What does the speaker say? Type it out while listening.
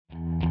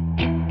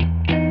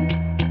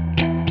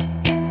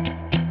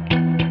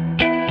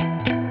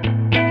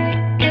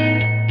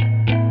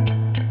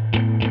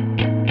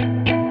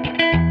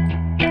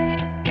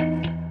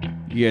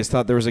You guys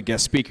thought there was a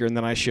guest speaker, and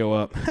then I show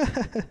up.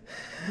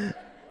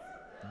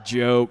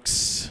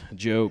 Jokes.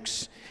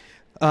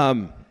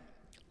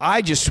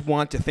 I just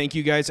want to thank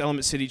you guys,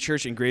 Element City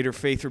Church and Greater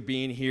Faith, for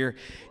being here.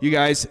 You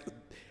guys,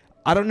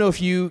 I don't know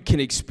if you can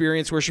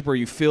experience worship or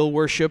you feel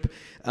worship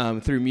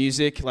through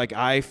music like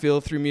I feel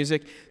through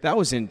music. That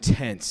was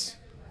intense.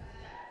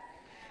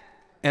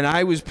 And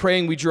I was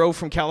praying. We drove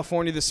from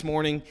California this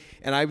morning,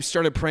 and I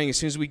started praying as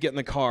soon as we get in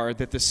the car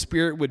that the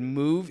Spirit would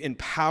move in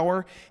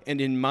power and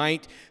in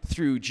might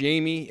through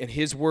Jamie and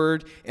his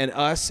word and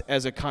us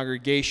as a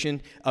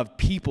congregation of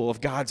people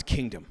of God's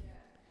kingdom.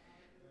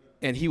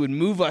 And he would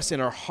move us in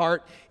our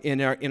heart,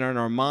 in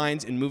our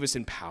minds, and move us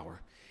in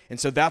power. And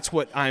so that's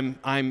what I'm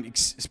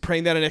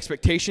praying that in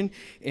expectation.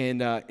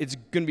 And it's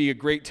going to be a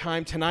great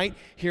time tonight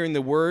hearing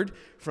the word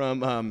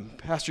from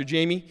Pastor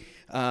Jamie.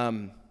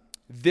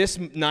 This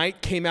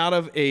night came out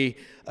of a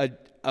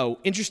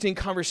interesting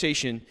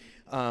conversation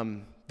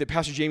that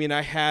Pastor Jamie and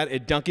I had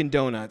at Dunkin'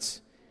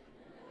 Donuts.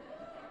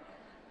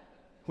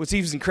 What's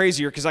even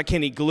crazier, because I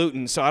can't eat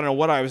gluten, so I don't know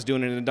what I was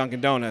doing in a Dunkin'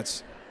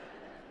 Donuts.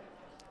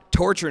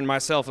 Torturing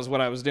myself is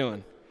what I was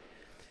doing.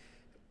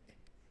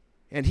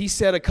 And he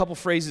said a couple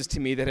phrases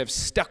to me that have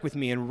stuck with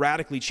me and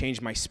radically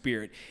changed my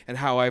spirit and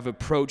how I've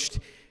approached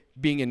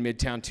being in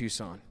Midtown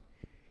Tucson.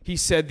 He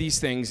said these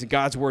things, in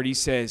God's word, he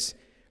says,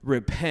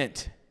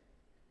 repent,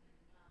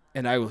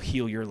 and I will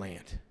heal your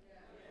land.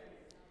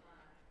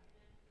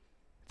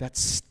 That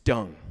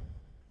stung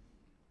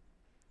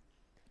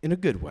in a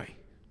good way.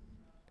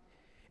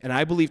 And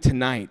I believe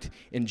tonight,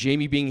 and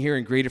Jamie being here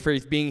and Greater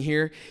Faith being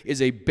here,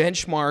 is a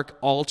benchmark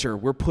altar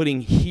we're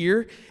putting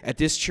here at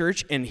this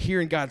church and here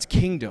in God's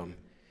kingdom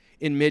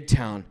in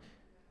Midtown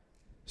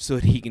so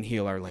that he can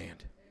heal our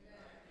land.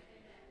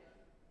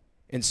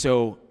 And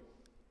so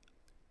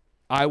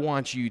I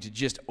want you to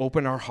just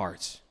open our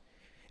hearts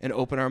and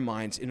open our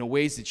minds in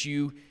ways that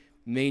you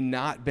may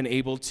not been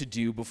able to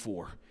do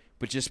before.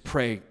 But just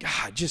pray,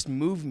 God, just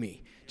move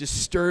me,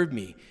 just stir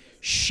me,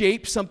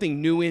 shape something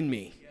new in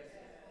me.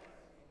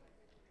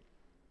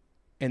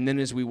 And then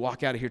as we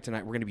walk out of here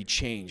tonight, we're going to be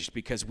changed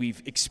because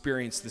we've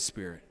experienced the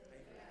Spirit.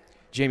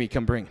 Jamie,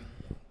 come bring.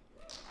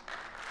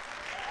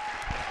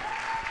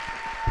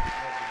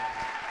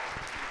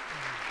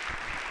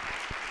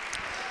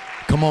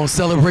 Come on,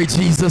 celebrate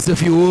Jesus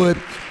if you would.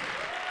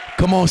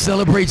 Come on,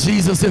 celebrate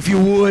Jesus if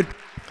you would.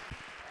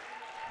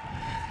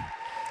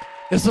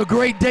 It's a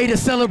great day to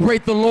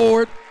celebrate the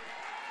Lord.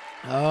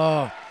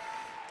 Come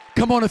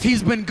on, if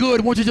he's been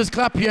good, won't you just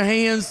clap your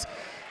hands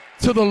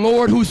to the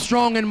Lord who's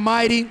strong and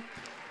mighty,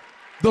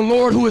 the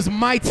Lord who is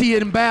mighty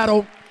in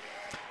battle,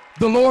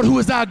 the Lord who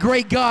is our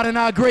great God and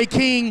our great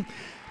King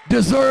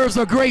deserves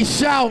a great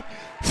shout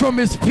from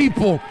his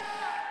people.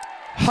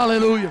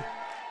 Hallelujah.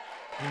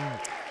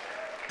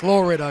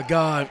 Glory to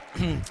God.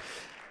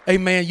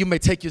 Amen. You may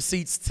take your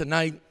seats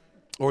tonight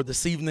or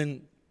this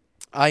evening.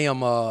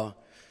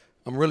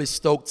 I'm really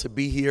stoked to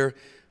be here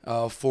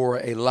for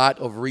a lot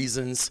of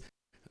reasons.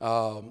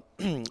 I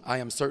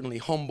am certainly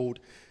humbled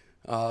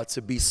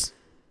to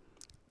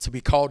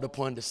be called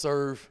upon to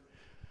serve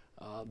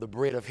the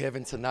bread of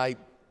heaven tonight.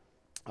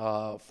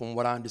 From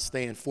what I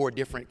understand, 4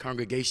 different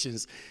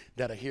congregations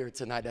that are here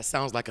tonight. That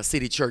sounds like a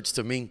city church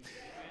to me.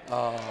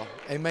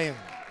 Amen.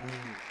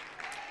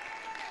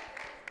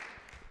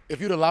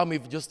 If you'd allow me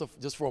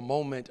just for a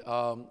moment,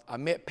 I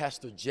met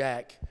Pastor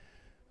Jack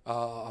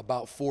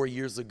about 4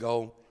 years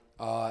ago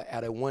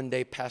at a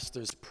one-day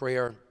pastor's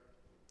prayer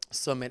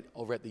summit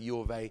over at the U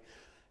of A,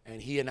 and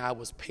he and I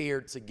was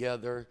paired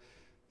together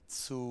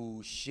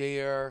to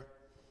share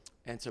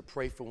and to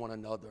pray for one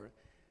another.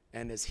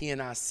 And as he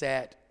and I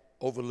sat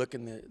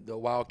overlooking the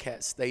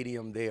Wildcat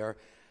Stadium there,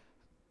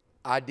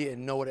 I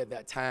didn't know it at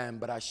that time,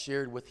 but I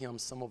shared with him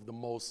some of the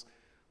most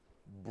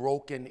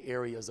broken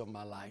areas of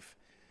my life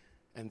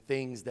and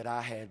things that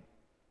I had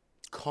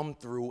come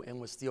through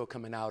and was still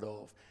coming out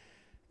of.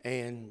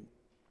 And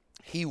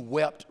he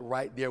wept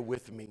right there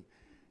with me,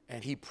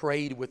 and he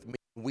prayed with me.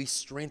 We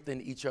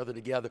strengthened each other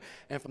together.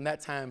 And from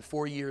that time,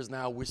 4 years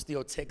now, we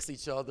still text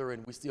each other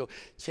and we still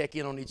check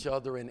in on each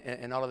other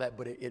and all of that.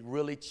 But it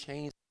really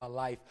changed my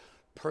life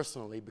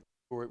personally because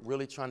we're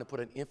really trying to put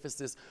an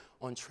emphasis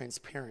on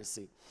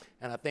transparency.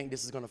 And I think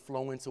this is going to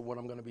flow into what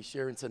I'm going to be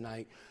sharing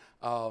tonight.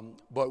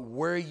 But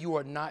where you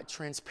are not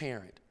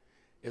transparent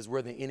is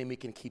where the enemy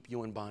can keep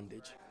you in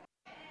bondage.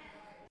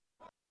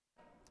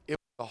 It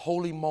was a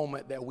holy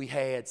moment that we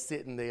had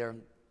sitting there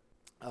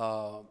there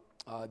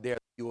at the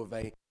U of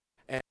A.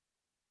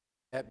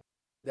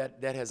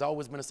 That has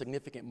always been a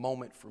significant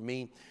moment for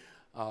me,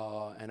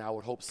 and I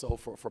would hope so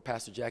for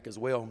Pastor Jack as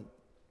well.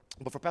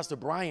 But for Pastor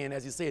Brian,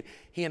 as he said,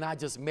 he and I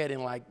just met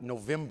in like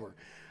November,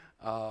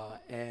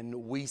 and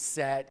we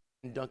sat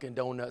in Dunkin'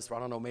 Donuts for, I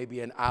don't know, maybe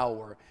an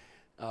hour,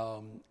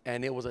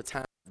 and it was a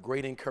time of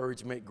great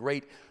encouragement,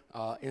 great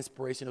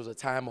inspiration. It was a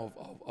time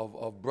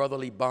of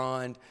brotherly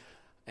bond,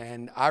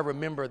 and I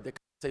remember the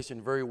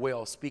conversation very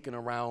well, speaking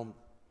around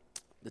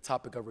the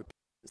topic of repentance.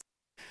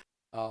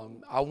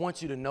 I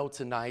want you to know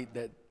tonight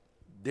that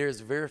there's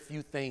very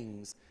few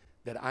things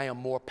that I am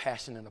more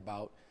passionate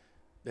about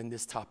than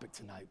this topic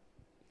tonight.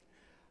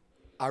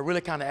 I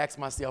really kind of asked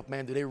myself,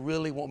 man, do they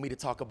really want me to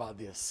talk about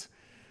this?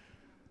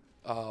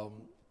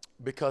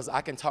 Because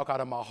I can talk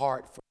out of my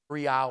heart for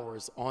 3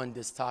 hours on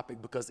this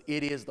topic, because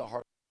it is the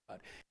heart of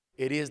God.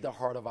 It is the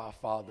heart of our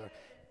Father.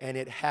 And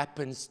it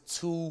happens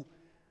to,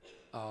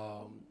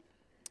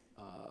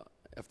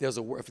 if there's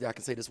a word, if I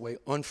can say it this way,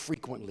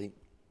 unfrequently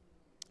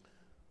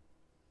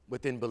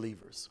within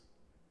believers,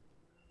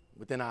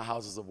 within our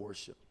houses of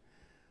worship.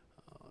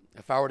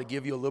 If I were to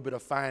give you a little bit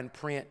of fine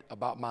print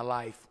about my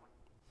life,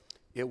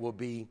 it will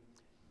be,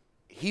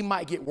 he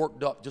might get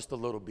worked up just a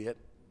little bit.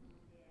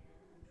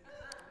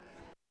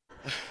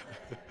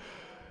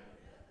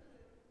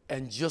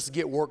 And just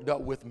get worked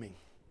up with me.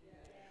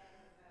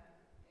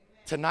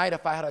 Tonight,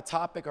 if I had a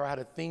topic or I had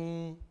a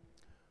theme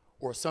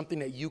or something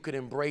that you could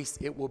embrace,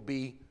 it will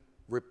be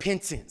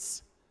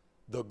repentance,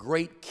 the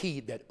great key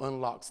that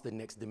unlocks the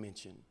next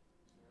dimension.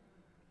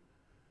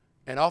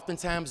 And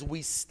oftentimes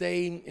we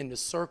stay in the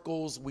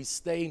circles, we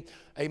stay,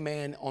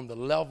 amen, on the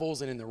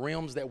levels and in the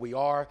realms that we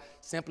are,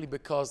 simply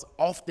because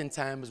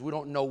oftentimes we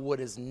don't know what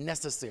is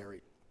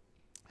necessary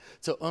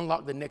to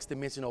unlock the next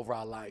dimension over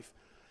our life.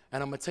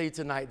 And I'm going to tell you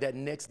tonight, that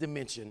next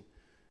dimension,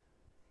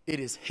 it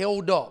is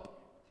held up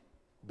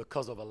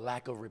because of a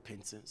lack of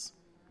repentance.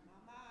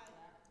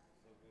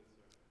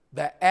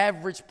 The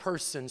average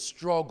person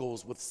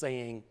struggles with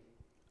saying,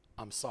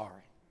 I'm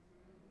sorry.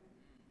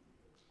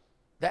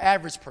 The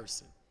average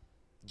person.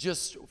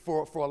 Just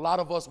for a lot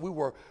of us, we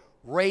were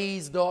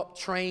raised up,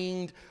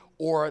 trained,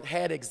 or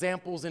had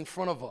examples in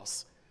front of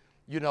us.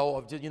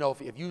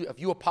 If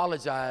you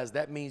apologize,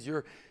 that means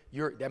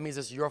that means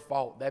it's your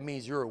fault. That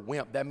means you're a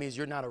wimp. That means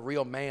you're not a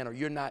real man, or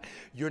you're not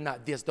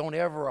this. Don't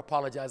ever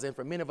apologize. And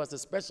for many of us,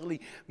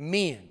 especially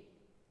men,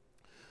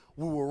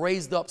 we were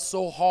raised up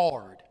so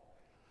hard.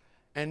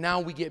 And now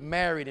we get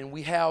married and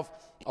we have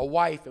a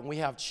wife and we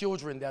have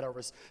children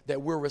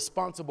that we're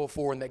responsible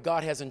for and that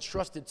God has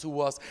entrusted to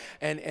us.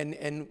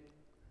 And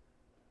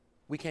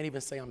we can't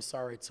even say I'm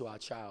sorry to our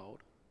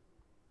child.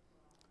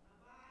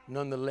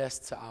 Nonetheless,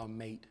 to our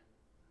mate.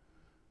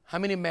 How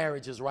many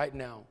marriages right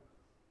now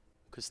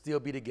could still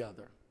be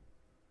together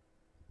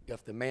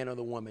if the man or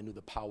the woman knew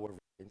the power of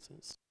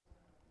repentance?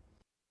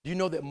 Do you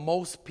know that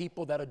most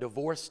people that are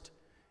divorced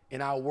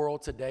in our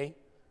world today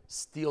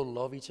still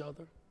love each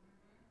other?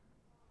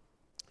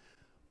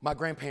 My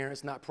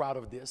grandparents, not proud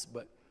of this,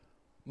 but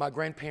my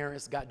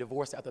grandparents got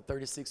divorced after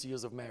 36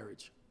 years of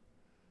marriage.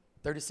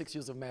 36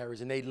 years of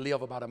marriage, and they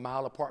live about a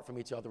mile apart from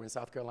each other in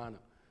South Carolina.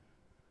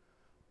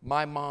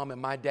 My mom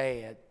and my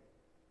dad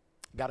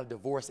got a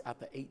divorce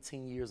after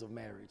 18 years of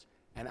marriage.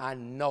 And I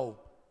know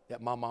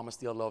that my mama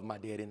still loved my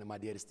daddy and that my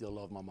daddy still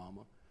loved my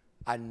mama.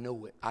 I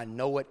knew it. I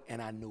know it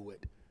and I knew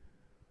it.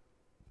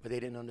 But they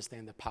didn't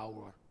understand the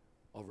power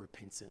of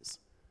repentance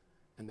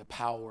and the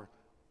power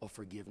of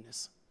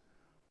forgiveness.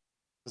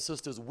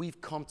 Sisters,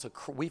 we've come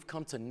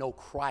to know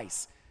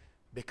Christ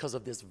because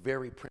of this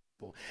very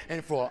principle.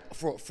 And for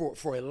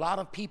a lot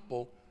of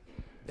people,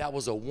 that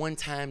was a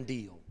one-time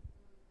deal.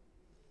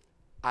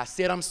 I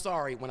said I'm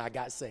sorry when I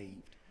got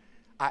saved.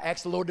 I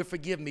asked the Lord to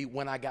forgive me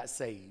when I got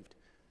saved.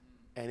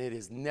 And it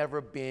has never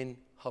been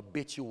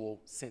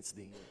habitual since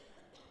then.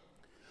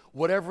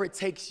 Whatever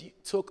it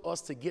took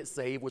us to get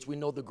saved, which we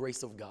know the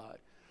grace of God.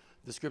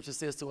 The scripture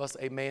says to us,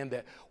 amen,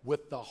 that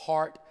with the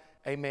heart,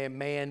 amen,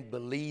 man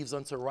believes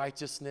unto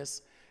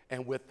righteousness,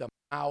 and with the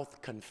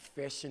mouth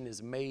confession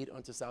is made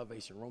unto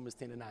salvation. Romans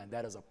 10:9.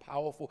 That is a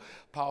powerful,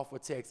 powerful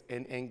text.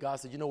 And God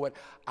said, you know what?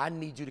 I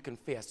need you to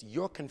confess.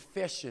 Your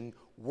confession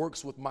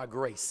works with my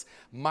grace.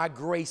 My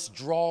grace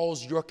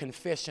draws your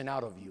confession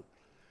out of you.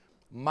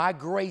 My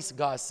grace,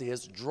 God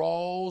says,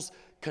 draws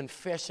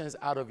confessions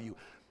out of you.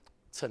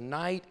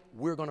 Tonight,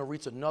 we're going to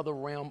reach another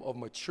realm of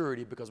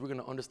maturity because we're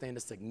going to understand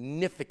the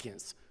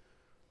significance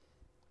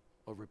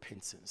of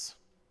repentance.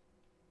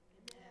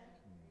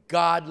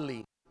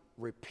 Godly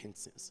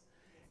repentance.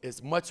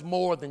 It's much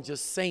more than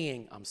just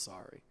saying, I'm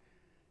sorry.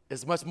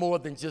 It's much more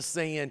than just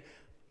saying,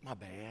 my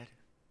bad.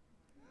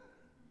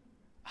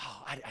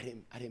 Oh, I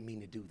didn't mean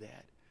to do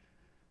that.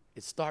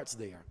 It starts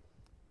there,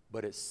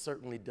 but it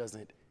certainly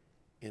doesn't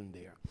end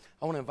there.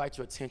 I want to invite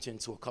your attention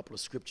to a couple of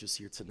scriptures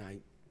here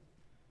tonight.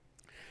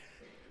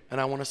 And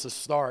I want us to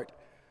start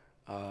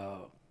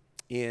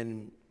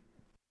in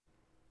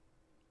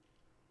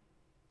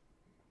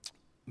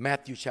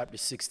Matthew chapter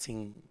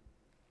 16.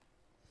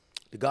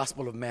 The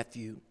Gospel of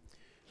Matthew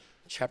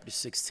chapter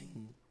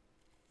 16.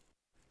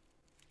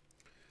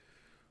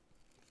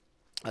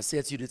 I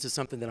said to you, this is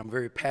something that I'm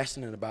very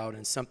passionate about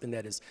and something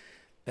that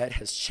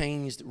has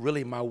changed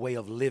really my way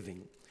of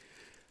living.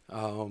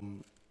 I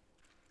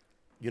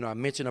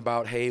mentioned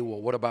about, hey,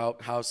 well, what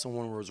about how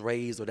someone was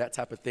raised or that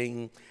type of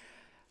thing.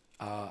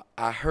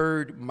 I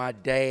heard my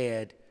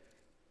dad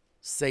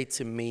say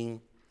to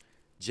me,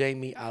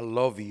 Jamie, I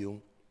love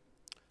you,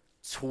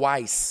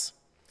 twice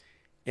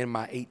in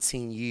my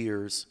 18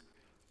 years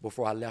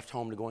before I left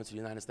home to go into the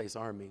United States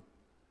Army.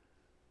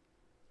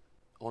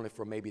 Only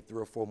for maybe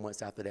 3 or 4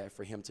 months after that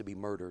for him to be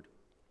murdered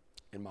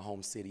in my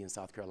home city in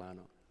South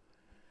Carolina.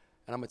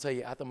 And I'm going to tell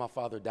you, after my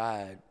father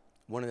died,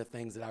 one of the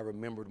things that I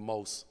remembered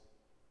most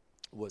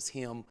was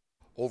him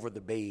over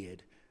the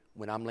bed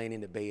when I'm laying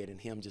in the bed and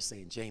him just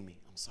saying, Jamie,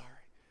 I'm sorry.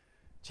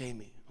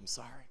 Jamie, I'm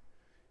sorry.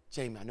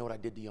 Jamie, I know what I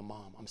did to your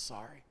mom. I'm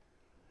sorry.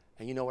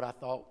 And you know what I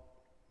thought?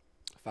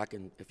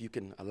 If you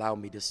can allow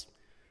me this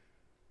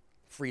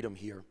freedom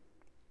here.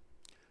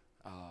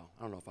 I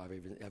don't know if I've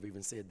ever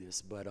even said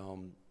this, but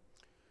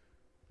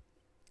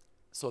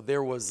so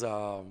there was,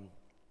 the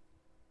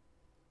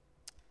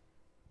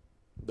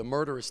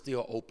murder is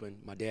still open.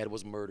 My dad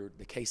was murdered.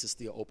 The case is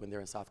still open there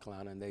in South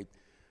Carolina, and they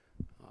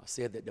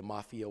said that the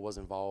mafia was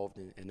involved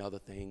and other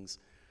things.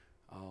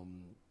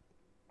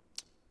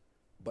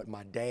 But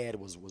my dad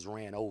was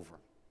ran over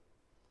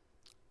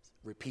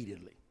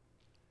repeatedly.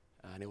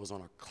 And it was on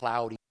a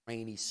cloudy,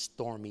 rainy,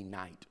 stormy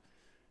night.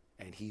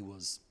 And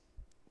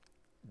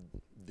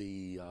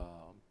the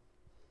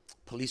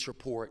police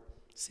report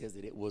says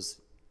that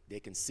they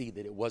can see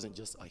that it wasn't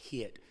just a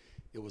hit.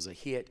 It was a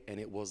hit, and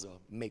it was a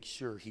make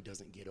sure he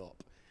doesn't get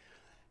up.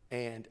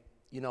 And,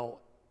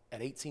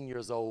 at 18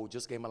 years old,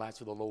 just gave my life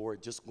to the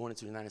Lord, just going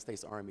into the United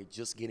States Army,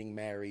 just getting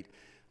married,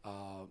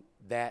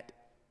 that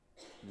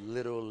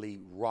literally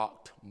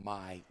rocked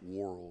my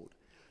world.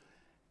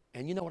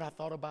 And you know what I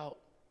thought about,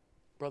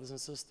 brothers and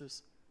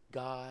sisters?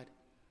 God,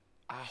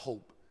 I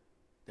hope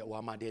that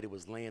while my daddy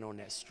was laying on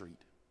that street,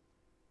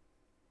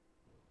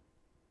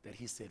 that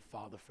he said,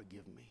 Father,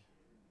 forgive me.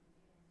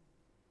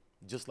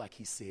 Just like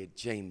he said,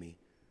 Jamie,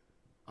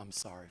 I'm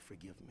sorry,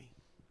 forgive me.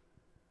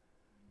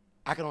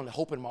 I can only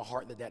hope in my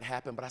heart that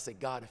happened, but I said,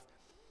 God,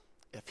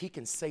 if he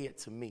can say it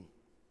to me,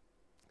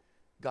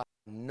 God,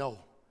 know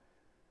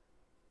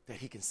that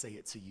he can say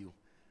it to you.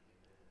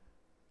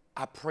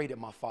 I pray that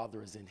my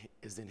father is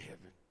in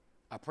heaven.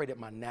 I pray that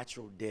my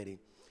natural daddy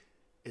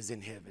is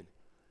in heaven.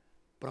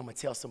 But I'm going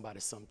to tell somebody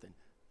something.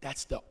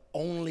 That's the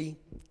only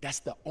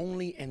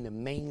and the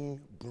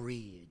main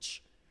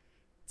bridge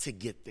to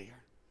get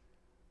there.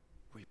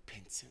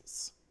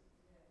 Repentance.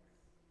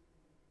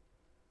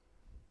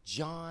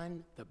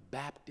 John the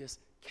Baptist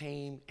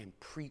came and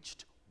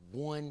preached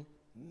one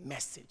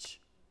message.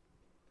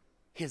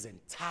 His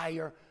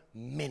entire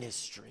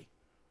ministry.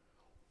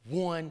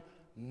 One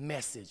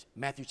message.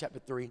 Matthew chapter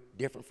 3,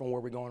 different from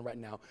where we're going right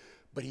now.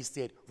 But he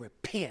said,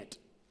 repent.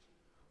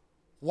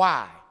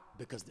 Why?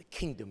 Because the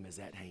kingdom is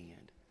at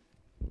hand.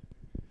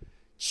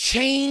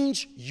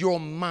 Change your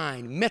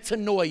mind.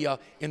 Metanoia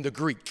in the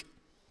Greek.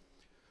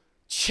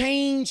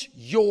 Change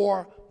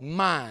your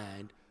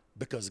mind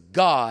because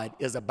God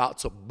is about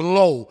to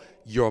blow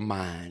your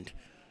mind.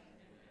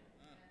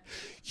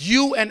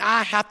 You and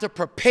I have to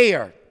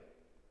prepare,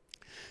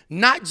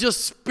 not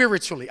just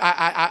spiritually.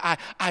 I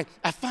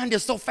find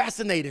this so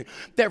fascinating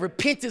that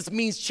repentance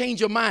means change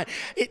your mind.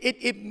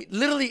 It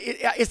literally,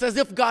 it's as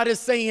if God is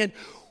saying,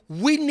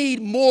 we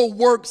need more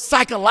work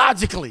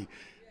psychologically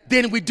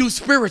than we do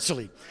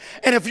spiritually.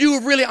 And if you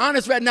were really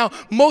honest right now,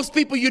 most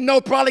people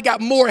probably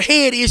got more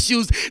head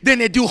issues than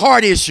they do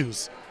heart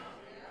issues.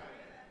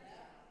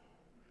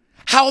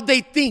 How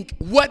they think,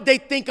 what they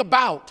think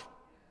about,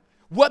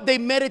 what they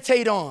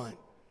meditate on.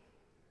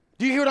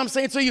 Do you hear what I'm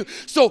saying to you?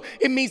 So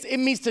it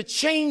means to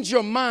change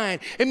your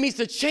mind. It means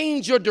to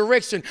change your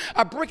direction.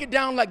 I break it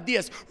down like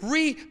this.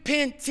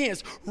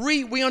 Repentance.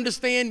 We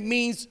understand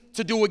means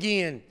to do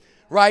again,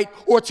 right?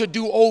 Or to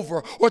do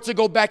over, or to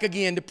go back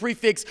again. The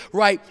prefix,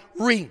 right?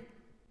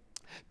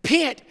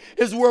 Pent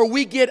is where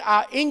we get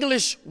our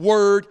English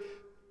word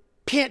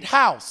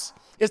penthouse.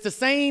 It's the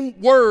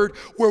same word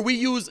where we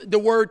use the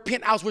word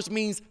penthouse, which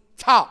means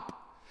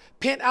top.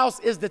 Penthouse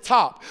is the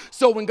top.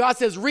 So when God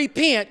says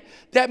repent,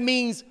 that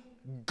means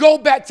go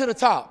back to the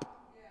top.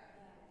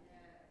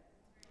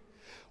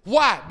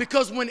 Why?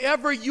 Because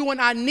whenever you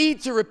and I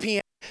need to repent,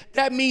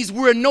 that means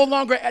we're no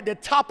longer at the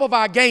top of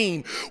our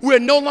game. We're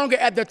no longer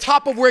at the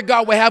top of where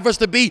God would have us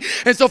to be.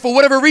 And so for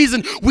whatever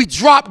reason, we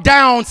drop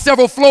down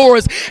several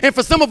floors. And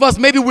for some of us,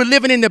 maybe we're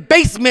living in the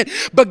basement,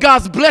 but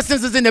God's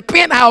blessings is in the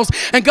penthouse.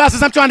 And God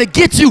says, I'm trying to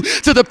get you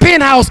to the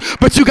penthouse,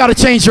 but you got to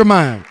change your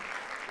mind.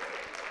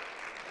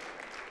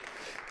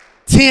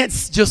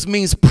 Tense just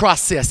means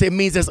process. It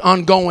means it's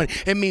ongoing.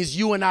 It means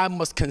you and I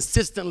must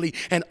consistently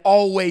and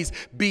always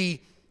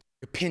be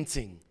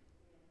repenting.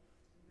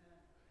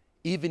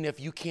 Even if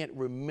you can't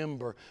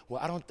remember,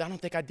 well, I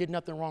don't think I did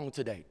nothing wrong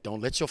today.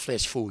 Don't let your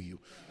flesh fool you.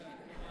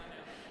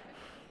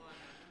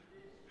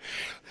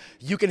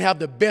 You can have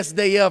the best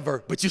day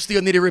ever, but you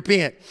still need to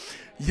repent.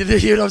 You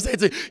know what I'm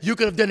saying? You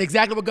could have done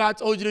exactly what God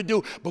told you to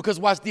do, because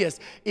watch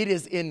this. It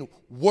is in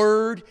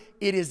word,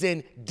 it is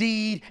in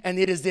deed, and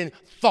it is in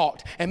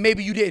thought. And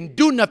maybe you didn't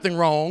do nothing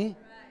wrong,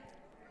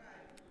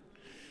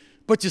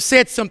 but you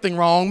said something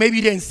wrong. Maybe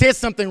you didn't say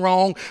something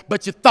wrong,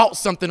 but you thought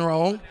something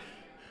wrong.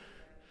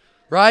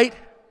 Right?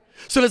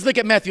 So let's look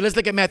at Matthew. What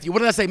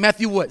did I say?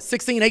 Matthew what?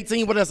 16,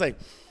 18? What did I say?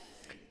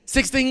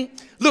 16.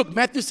 Look,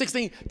 Matthew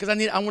 16, because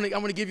I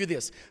want to give you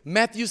this.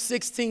 Matthew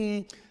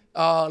 16,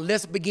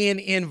 let's begin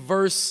in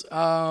verse,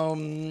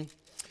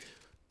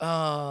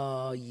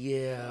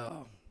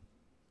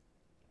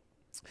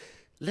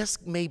 let's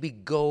maybe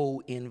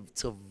go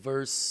into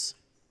verse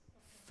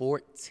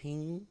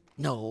 14.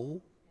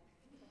 No.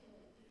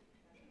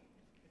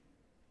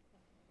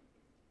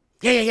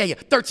 Yeah.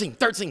 13.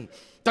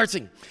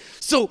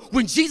 So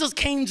when Jesus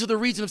came to the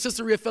region of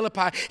Caesarea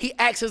Philippi, he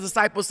asked his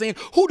disciples, saying,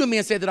 who do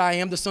men say that I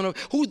am,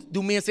 who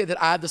do men say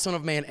that I, the Son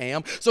of Man,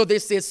 am? So they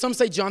said, some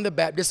say John the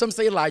Baptist, some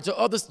say Elijah,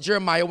 others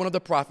Jeremiah, one of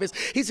the prophets.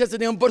 He says to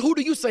them, but who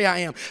do you say I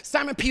am?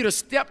 Simon Peter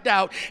stepped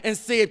out and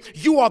said,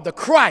 you are the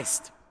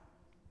Christ,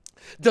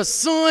 the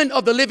Son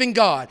of the living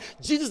God.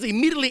 Jesus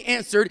immediately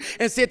answered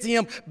and said to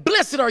him,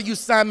 blessed are you,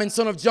 Simon,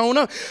 son of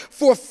Jonah,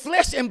 for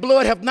flesh and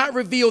blood have not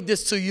revealed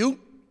this to you.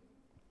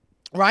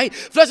 Right?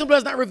 Flesh and blood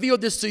has not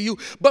revealed this to you,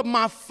 but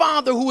my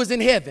Father who is in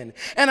heaven.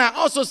 And I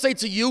also say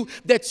to you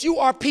that you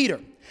are Peter.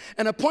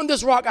 And upon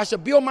this rock I shall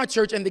build my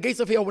church, and the gates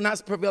of hell will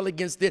not prevail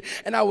against it.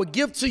 And I will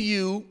give to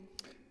you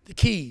the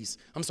keys.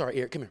 I'm sorry,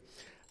 Eric, come here.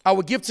 I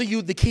will give to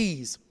you the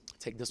keys.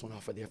 Take this one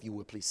off of there if you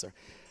would, please, sir.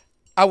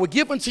 I will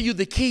give unto you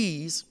the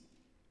keys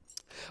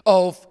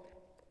of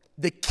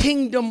the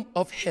kingdom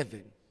of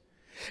heaven.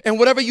 And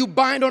whatever you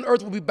bind on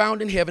earth will be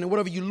bound in heaven, and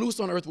whatever you loose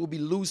on earth will be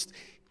loosed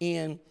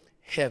in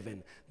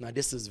heaven. Now,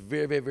 this is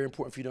very, very, very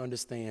important for you to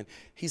understand.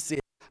 He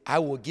said, I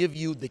will give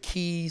you the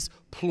keys,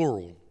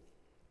 plural,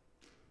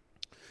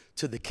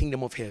 to the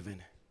kingdom of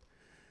heaven.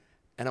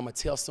 And I'm going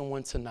to tell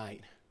someone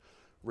tonight,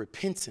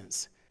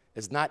 repentance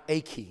is not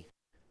a key.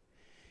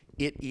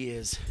 It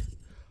is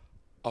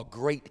a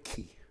great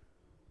key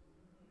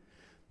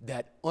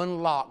that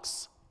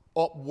unlocks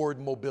upward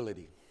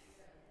mobility.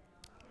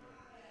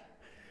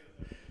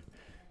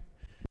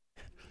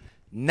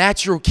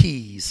 Natural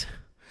keys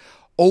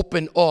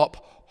open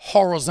up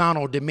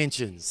horizontal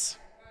dimensions.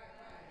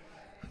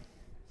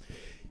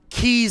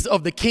 Keys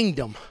of the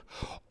kingdom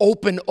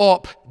open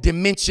up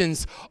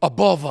dimensions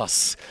above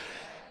us.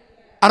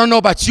 I don't know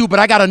about you, but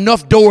I got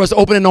enough doors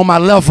opening on my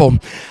level.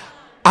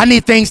 I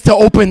need things to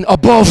open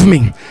above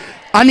me.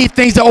 I need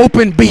things to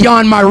open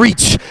beyond my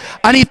reach.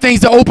 I need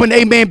things to open,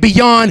 amen,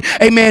 beyond,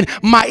 amen,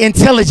 my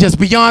intelligence,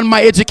 beyond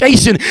my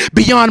education,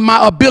 beyond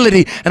my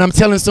ability. And I'm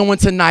telling someone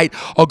tonight,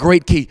 a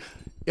great key.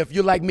 If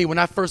you're like me, when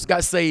I first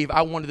got saved,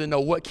 I wanted to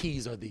know, what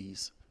keys are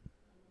these?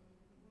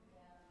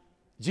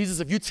 Jesus,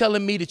 if you're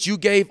telling me that you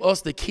gave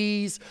us the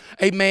keys,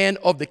 amen,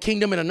 of the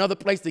kingdom, in another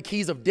place, the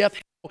keys of death,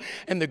 hell,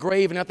 and the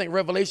grave, and I think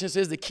Revelation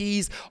says the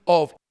keys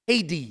of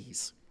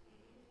Hades,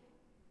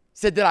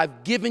 said that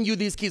I've given you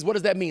these keys. What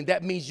does that mean?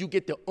 That means you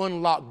get to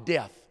unlock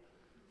death.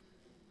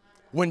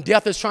 When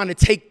death is trying to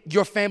take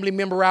your family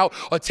member out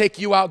or take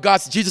you out,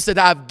 Jesus said,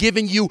 I've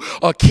given you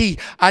a key.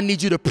 I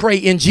need you to pray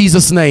in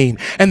Jesus' name.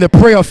 And the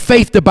prayer of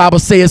faith, the Bible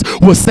says,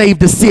 will save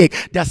the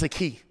sick. That's a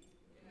key.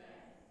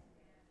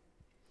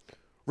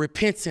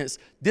 Repentance,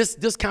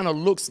 this kind of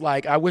looks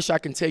like, I wish I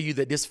can tell you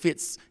that this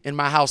fits in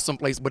my house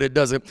someplace, but it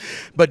doesn't.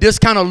 But this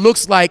kind of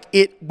looks like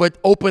it would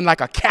open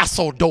like a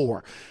castle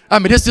door. I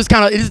mean, this just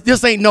kind of,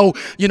 this ain't no,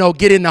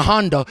 get in the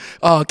Honda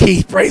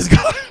key, praise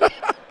God.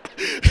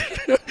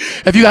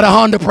 If you got a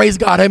Honda, praise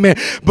God, amen.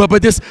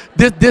 But this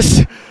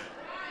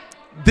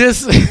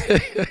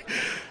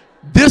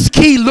this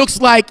key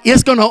looks like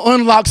it's going to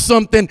unlock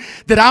something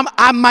that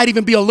I might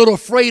even be a little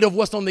afraid of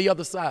what's on the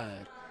other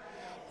side.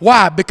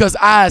 Why? Because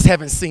eyes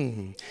haven't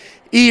seen,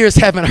 ears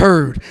haven't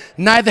heard,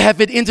 neither have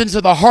it entered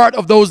into the heart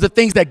of those the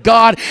things that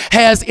God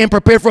has in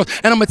prepared for us.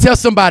 And I'm going to tell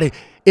somebody,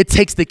 it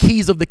takes the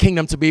keys of the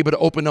kingdom to be able to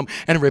open them,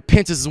 and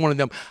repentance is one of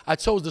them. I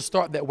chose to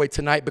start that way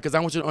tonight because I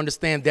want you to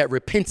understand that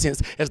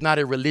repentance is not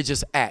a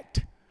religious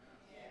act.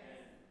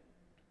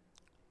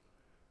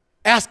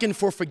 Asking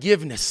for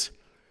forgiveness.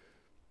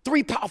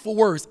 3 powerful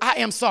words. I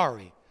am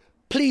sorry.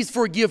 Please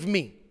forgive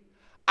me.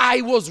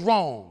 I was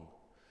wrong.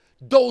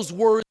 Those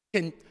words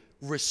can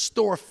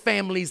restore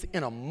families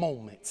in a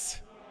moment.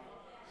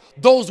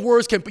 Those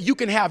words you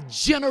can have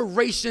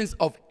generations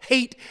of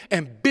hate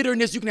and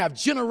bitterness. You can have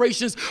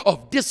generations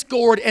of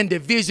discord and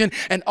division.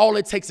 And all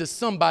it takes is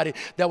somebody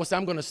that will say,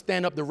 I'm going to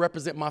stand up to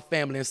represent my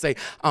family and say,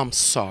 I'm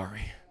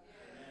sorry.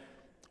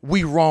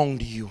 We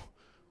wronged you.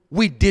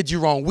 We did you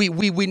wrong. We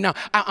now,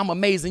 I'm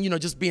amazing,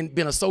 just being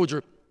a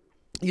soldier,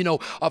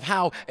 of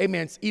how,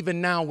 amen, even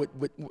now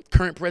with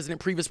current president,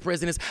 previous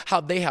presidents,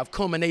 how they have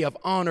come and they have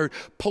honored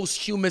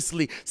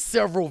posthumously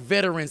several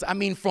veterans. I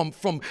mean, from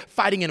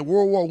fighting in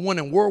World War I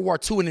and World War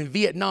II and in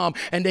Vietnam,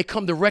 and they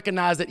come to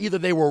recognize that either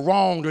they were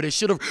wronged or they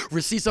should have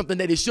received something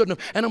that they shouldn't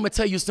have. And I'm going to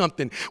tell you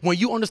something. When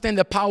you understand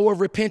the power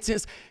of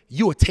repentance,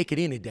 you will take it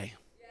any day.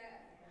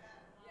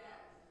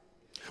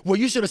 Well,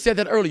 you should have said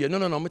that earlier. No.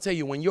 I'm going to tell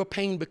you, when your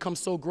pain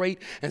becomes so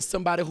great and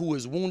somebody who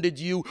has wounded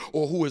you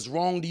or who has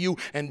wronged you,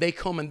 and they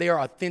come and they are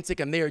authentic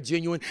and they are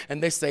genuine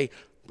and they say,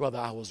 brother,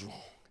 I was wrong.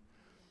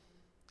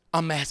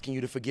 I'm asking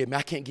you to forgive me.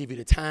 I can't give you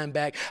the time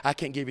back. I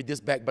can't give you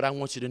this back, but I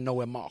want you to know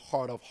in my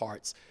heart of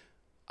hearts,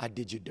 I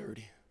did you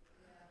dirty.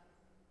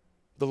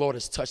 The Lord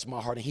has touched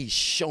my heart and he's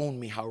shown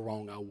me how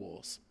wrong I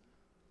was.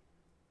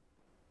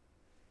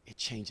 It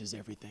changes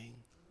everything.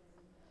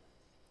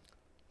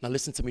 Now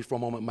listen to me for a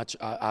moment.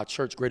 Our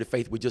church, Greater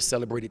Faith, we just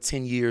celebrated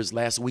 10 years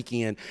last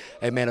weekend,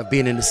 amen, of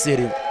being in the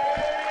city.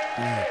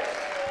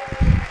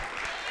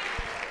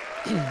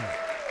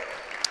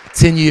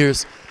 10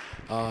 years.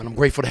 And I'm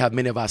grateful to have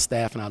many of our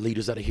staff and our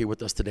leaders that are here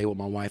with us today with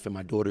my wife and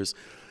my daughters.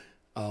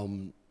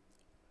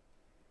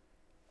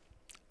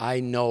 I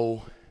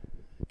know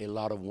a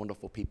lot of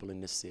wonderful people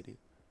in this city.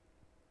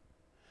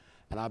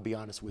 And I'll be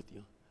honest with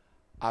you,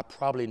 I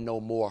probably know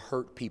more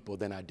hurt people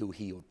than I do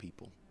healed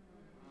people.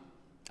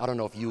 I don't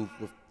know if you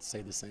would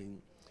say the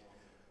same.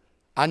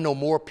 I know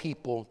more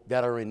people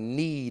that are in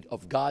need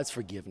of God's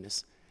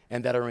forgiveness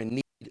and that are in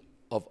need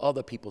of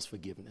other people's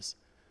forgiveness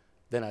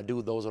than I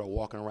do those that are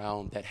walking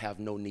around that have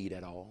no need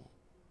at all.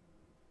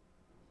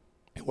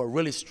 And what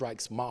really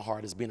strikes my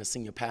heart as being a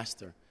senior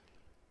pastor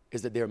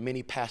is that there are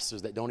many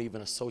pastors that don't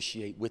even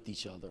associate with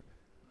each other.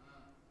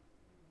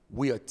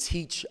 We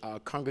teach our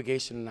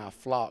congregation and our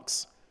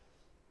flocks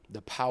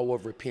the power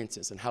of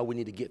repentance and how we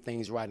need to get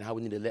things right and how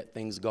we need to let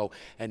things go.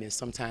 And then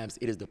sometimes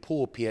it is the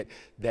pulpit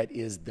that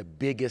is the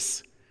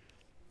biggest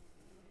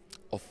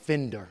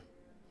offender.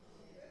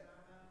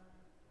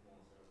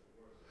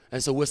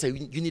 And so we'll say,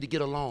 you need to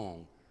get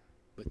along.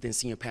 But then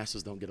senior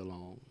pastors don't get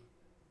along.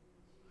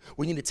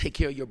 We need to take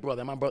care of your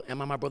brother.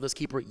 Am I my brother's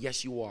keeper?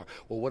 Yes, you are.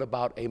 Well, what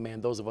about,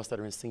 amen, those of us that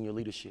are in senior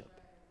leadership?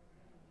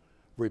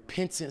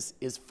 Repentance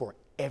is for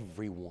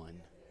everyone.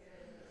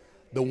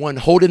 The one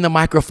holding the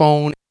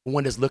microphone, the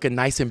one that's looking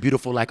nice and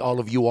beautiful like all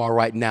of you are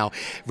right now.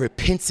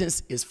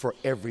 Repentance is for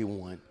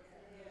everyone.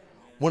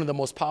 One of the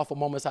most powerful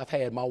moments I've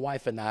had, my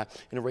wife and I,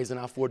 in raising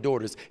our 4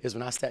 daughters, is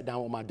when I sat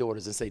down with my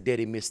daughters and said,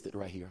 Daddy missed it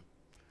right here.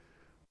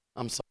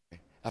 I'm sorry.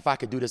 If I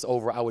could do this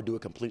over, I would do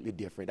it completely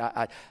different.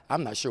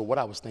 I'm not sure what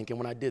I was thinking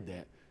when I did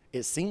that.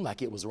 It seemed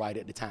like it was right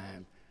at the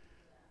time,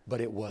 but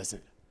it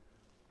wasn't.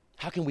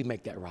 How can we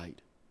make that right?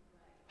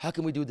 How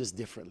can we do this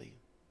differently?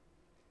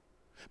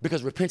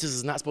 Because repentance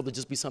is not supposed to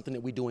just be something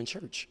that we do in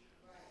church.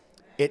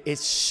 It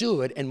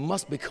should and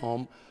must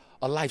become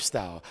a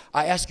lifestyle.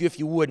 I ask you if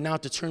you would now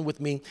to turn with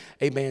me,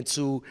 amen,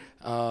 to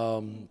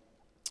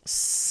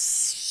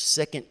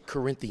 2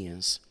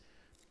 Corinthians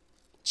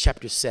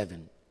chapter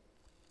 7.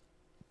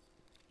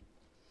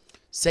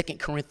 2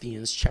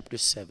 Corinthians chapter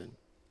 7.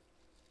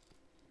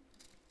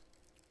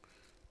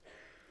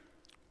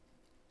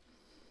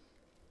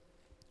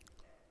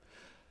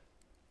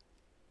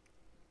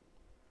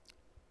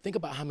 Think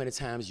about how many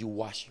times you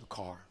wash your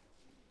car.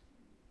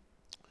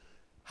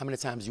 How many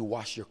times you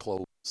wash your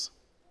clothes.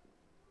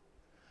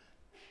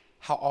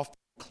 How often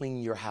you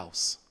clean your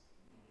house.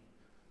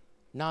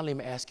 Now let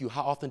me ask you,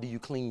 how often do you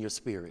clean your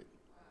spirit?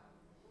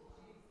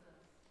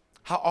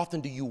 How often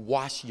do you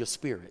wash your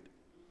spirit?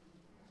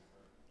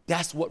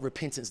 That's what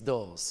repentance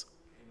does.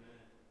 Amen.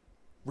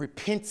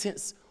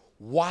 Repentance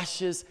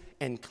washes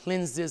and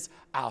cleanses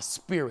our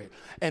spirit.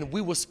 And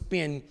we will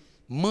spend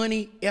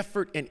money,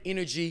 effort, and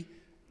energy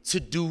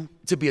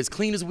to be as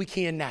clean as we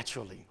can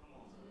naturally.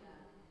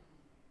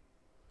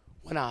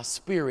 When our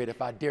spirit,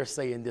 if I dare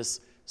say in this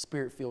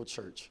spirit-filled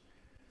church,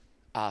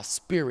 our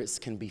spirits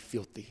can be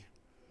filthy.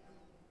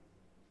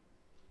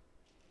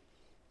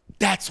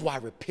 That's why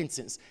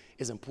repentance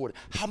is important.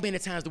 How many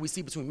times do we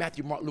see between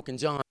Matthew, Mark, Luke, and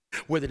John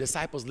where the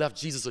disciples left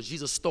Jesus, or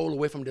Jesus stole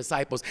away from the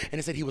disciples, and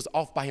it said he was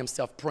off by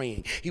himself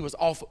praying. He was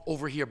off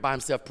over here by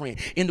himself praying,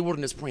 in the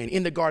wilderness praying,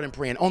 in the garden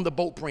praying, on the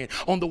boat praying,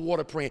 on the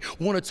water praying,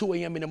 1 or 2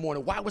 a.m. in the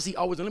morning. Why was he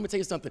always, and let me tell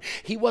you something,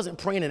 he wasn't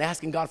praying and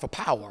asking God for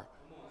power.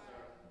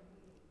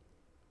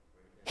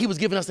 He was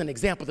giving us an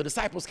example. The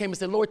disciples came and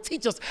said, Lord,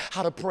 teach us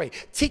how to pray.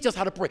 Teach us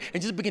how to pray.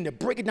 And just begin to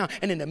break it down.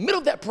 And in the middle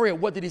of that prayer,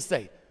 what did he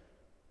say?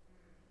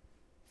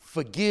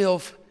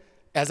 Forgive,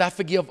 as I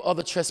forgive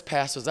other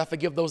trespassers. I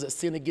forgive those that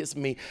sin against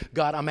me.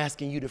 God, I'm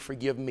asking you to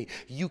forgive me.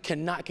 You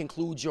cannot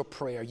conclude your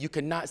prayer. You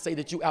cannot say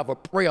that you have a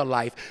prayer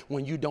life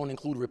when you don't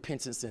include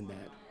repentance in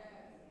that.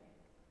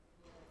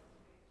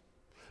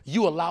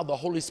 You allow the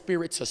Holy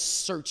Spirit to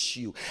search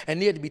you. And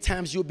there to be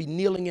times you'll be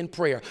kneeling in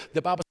prayer.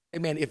 The Bible says,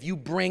 amen, if you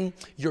bring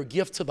your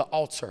gift to the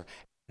altar,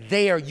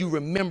 there you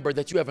remember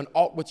that you have an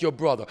alt with your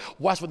brother.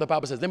 Watch what the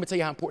Bible says. Let me tell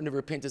you how important the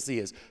repentance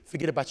is.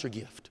 Forget about your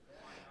gift.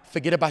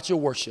 Forget about your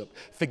worship.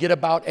 Forget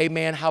about,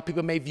 amen, how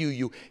people may view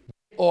you.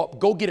 Or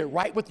go get it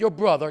right with your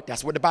brother.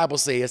 That's what the Bible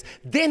says.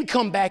 Then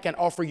come back and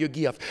offer your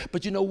gift.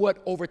 But you know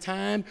what? Over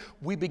time,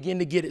 we begin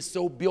to get it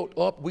so built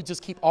up, we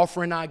just keep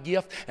offering our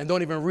gift and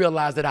don't even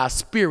realize that our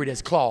spirit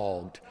is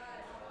clogged.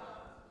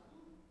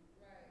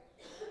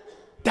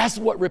 That's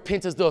what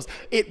repentance does.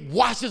 It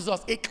washes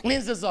us. It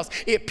cleanses us.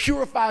 It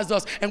purifies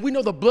us. And we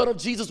know the blood of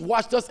Jesus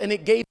washed us and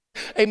it gave,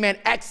 amen,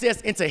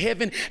 access into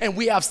heaven. And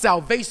we have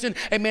salvation.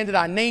 Amen, that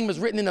our name is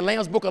written in the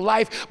Lamb's Book of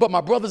Life. But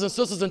my brothers and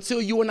sisters,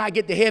 until you and I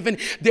get to heaven,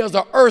 there's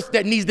an earth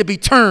that needs to be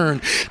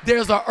turned.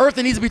 There's an earth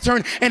that needs to be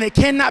turned. And it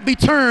cannot be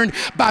turned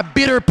by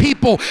bitter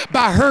people,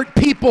 by hurt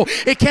people.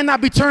 It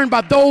cannot be turned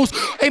by those,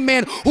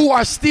 amen, who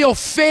are still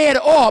fed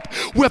up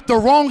with the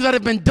wrongs that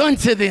have been done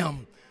to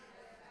them.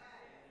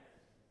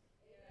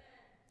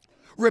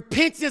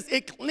 Repentance,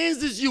 it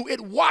cleanses you, it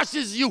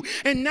washes you.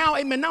 And now,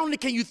 amen, not only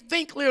can you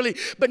think clearly,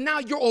 but now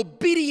your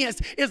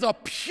obedience is a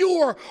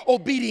pure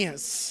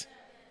obedience.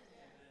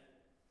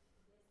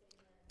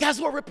 That's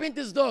what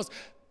repentance does.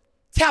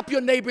 Tap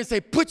your neighbor and say,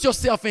 put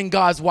yourself in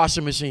God's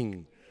washing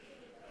machine.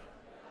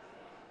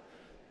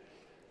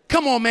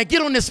 Come on, man,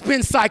 get on this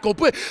spin cycle.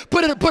 Put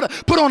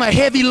on a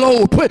heavy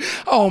load.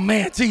 Oh,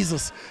 man,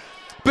 Jesus.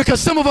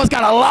 Because some of us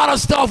got a lot of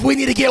stuff we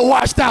need to get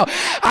washed out.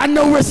 I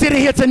know we're sitting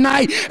here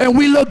tonight and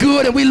we look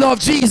good and we love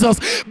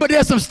Jesus, but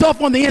there's some stuff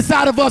on the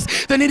inside of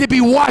us that need to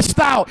be washed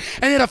out.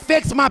 And it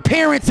affects my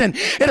parenting.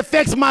 It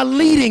affects my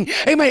leading.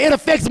 Amen. It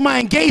affects my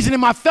engagement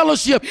in my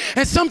fellowship.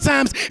 And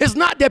sometimes it's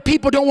not that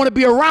people don't want to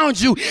be around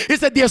you.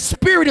 It's that their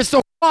spirit is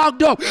so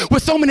clogged up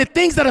with so many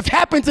things that have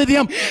happened to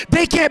them,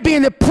 they can't be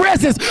in the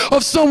presence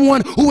of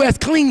someone who has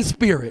clean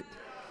spirit.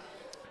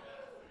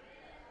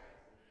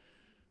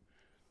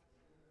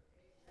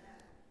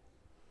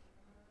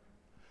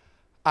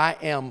 I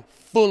am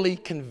fully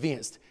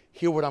convinced.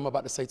 Hear what I'm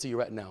about to say to you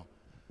right now.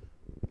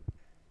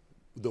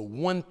 The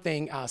one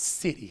thing our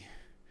city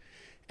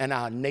and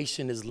our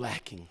nation is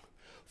lacking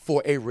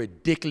for a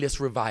ridiculous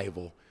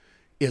revival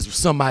is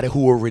somebody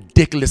who will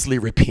ridiculously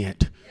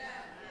repent.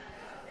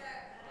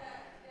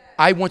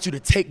 I want you to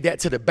take that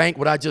to the bank,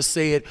 what I just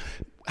said.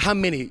 How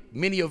many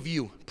of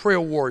you, prayer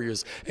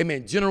warriors,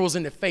 amen, generals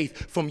in the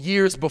faith from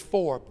years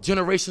before,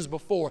 generations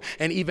before,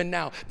 and even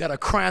now that are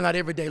crying out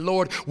every day,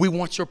 Lord, we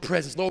want your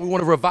presence. Lord, we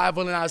want a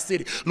revival in our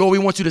city. Lord, we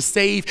want you to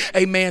save,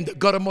 amen, the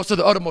guttermost of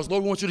the uttermost.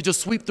 Lord, we want you to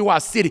just sweep through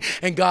our city.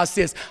 And God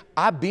says,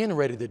 I've been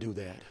ready to do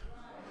that.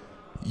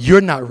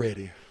 You're not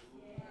ready.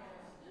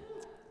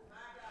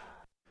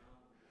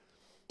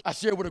 I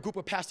shared with a group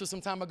of pastors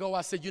some time ago. I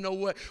said, you know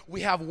what?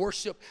 We have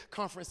worship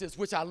conferences,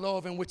 which I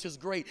love and which is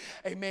great.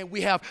 Amen.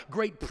 We have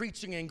great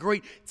preaching and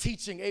great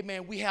teaching.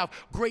 Amen. We have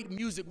great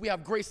music. We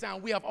have great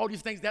sound. We have all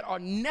these things that are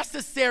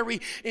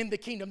necessary in the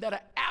kingdom, that are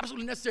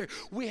absolutely necessary.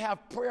 We have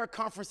prayer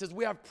conferences.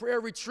 We have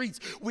prayer retreats.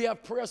 We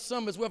have prayer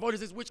summits. We have all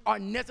these things which are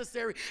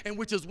necessary and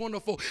which is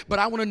wonderful. But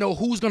I want to know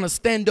who's going to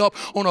stand up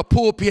on a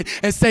pulpit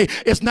and say,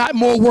 it's not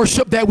more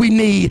worship that we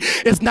need.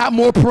 It's not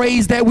more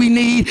praise that we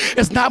need.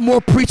 It's not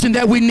more preaching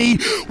that we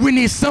need. We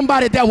need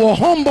somebody that will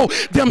humble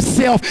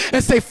themselves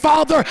and say,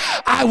 Father,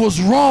 I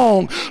was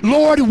wrong.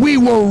 Lord, we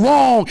were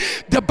wrong.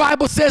 The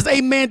Bible says,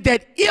 amen,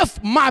 that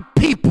if my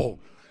people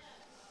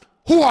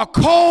who are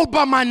called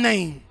by my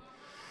name,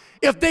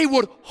 if they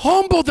would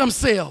humble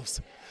themselves,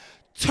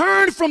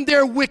 turn from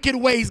their wicked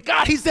ways.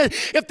 God, he said,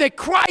 if they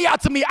cry out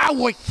to me, I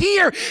will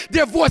hear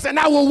their voice and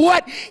I will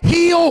what?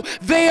 Heal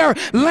their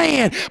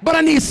land. But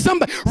I need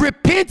somebody.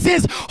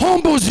 Repentance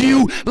humbles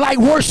you like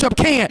worship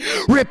can.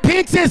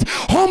 Repentance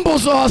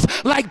humbles us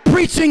like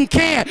preaching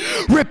can.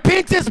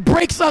 Repentance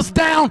breaks us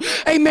down.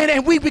 Amen.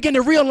 And we begin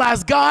to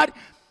realize, God,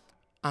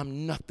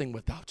 I'm nothing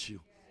without you.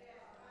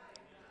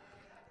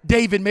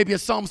 David, maybe in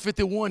Psalms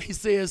 51, he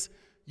says,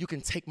 you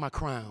can take my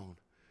crown.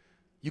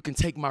 You can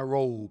take my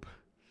robe.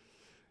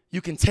 You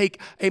can take,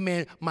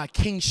 amen, my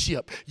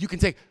kingship. You can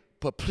take,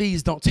 but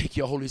please don't take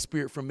your Holy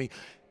Spirit from me.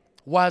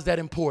 Why is that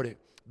important?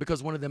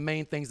 Because one of the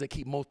main things that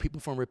keep most people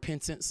from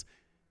repentance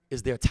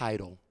is their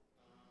title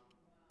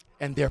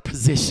and their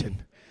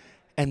position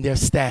and their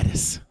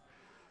status.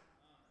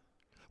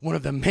 One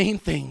of the main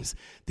things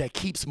that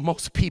keeps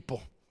most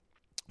people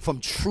from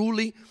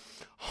truly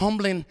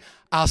humbling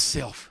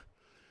ourselves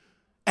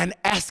and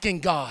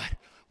asking God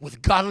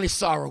with godly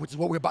sorrow, which is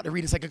what we're about to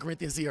read in 2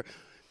 Corinthians here,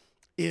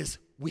 is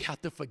we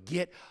have to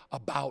forget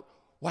about,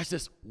 watch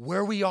this,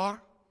 where we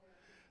are,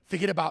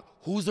 forget about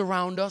who's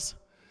around us,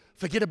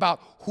 forget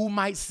about who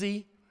might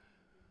see.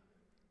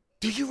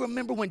 Do you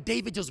remember when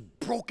David just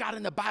broke out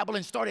in the Bible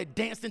and started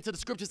dancing to the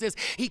scripture? It says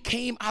he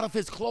came out of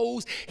his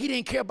clothes. He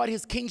didn't care about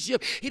his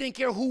kingship. He didn't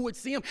care who would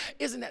see him.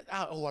 Isn't that,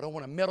 I don't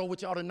want to meddle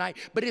with y'all tonight,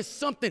 but it's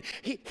something.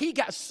 He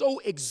got so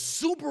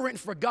exuberant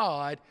for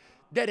God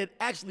that it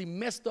actually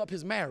messed up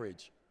his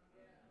marriage.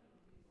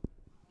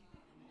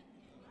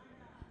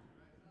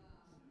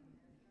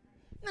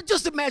 Now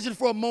just imagine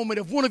for a moment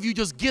if one of you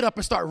just get up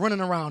and start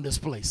running around this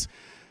place.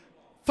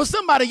 For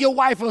somebody, your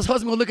wife or his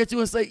husband will look at you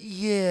and say,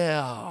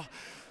 yeah.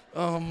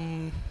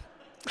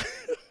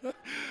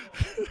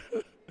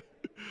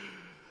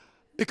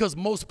 Because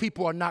most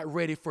people are not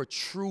ready for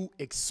true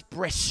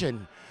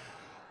expression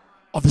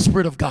of the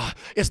Spirit of God.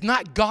 It's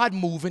not God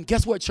moving.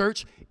 Guess what,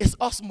 church? It's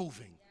us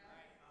moving.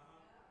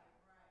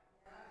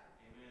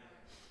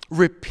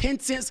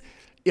 Repentance,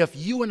 if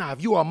you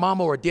are a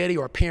mama or a daddy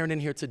or a parent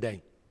in here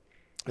today,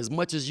 as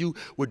much as you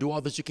would do all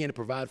that you can to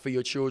provide for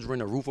your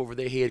children, a roof over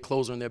their head,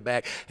 clothes on their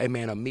back,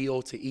 amen, a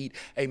meal to eat,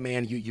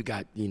 amen, you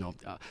got,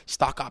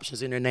 stock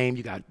options in their name,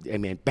 you got,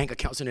 amen, bank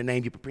accounts in their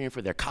name, you're preparing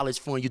for their college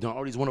fund, you're doing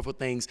all these wonderful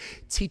things.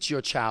 Teach your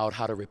child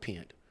how to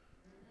repent.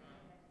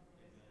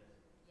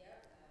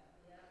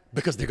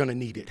 Because they're going to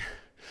need it.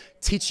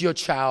 Teach your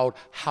child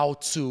how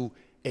to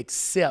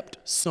accept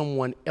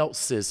someone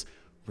else's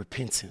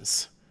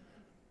repentance.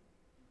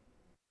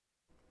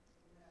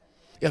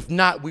 If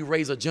not, we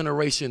raise a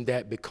generation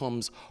that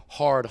becomes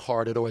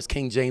hard-hearted, or as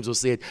King James will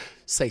say,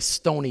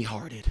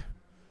 stony-hearted.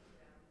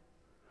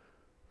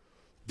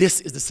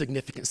 This is the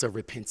significance of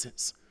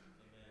repentance.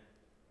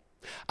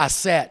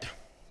 There's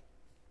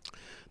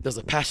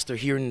a pastor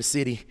here in the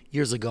city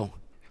years ago.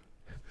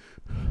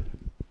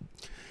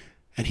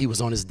 And he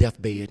was on his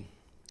deathbed.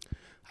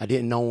 I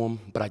didn't know him,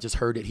 but I just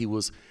heard that he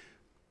was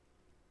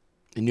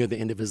near the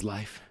end of his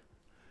life.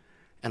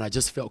 And I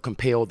just felt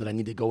compelled that I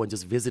needed to go and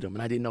just visit him.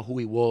 And I didn't know who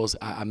he was.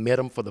 I met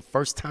him for the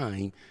first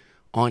time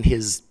on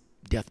his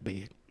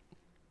deathbed.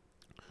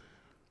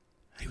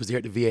 He was there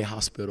at the VA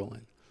hospital,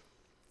 and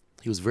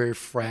he was very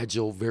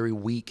fragile, very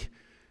weak.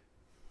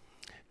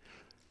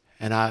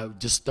 And I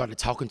just started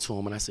talking to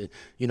him, and I said,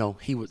 I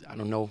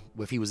don't know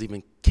if he was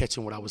even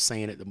catching what I was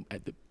saying at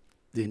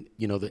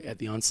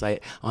the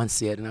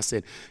onset. And I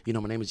said, my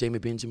name is Jamie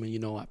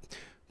Benjamin. I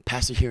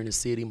pastor here in the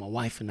city, my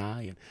wife and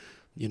I, and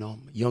I'm a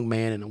young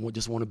man, and I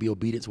just want to be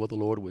obedient to what the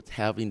Lord would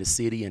have in the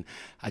city. And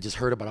I just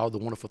heard about all the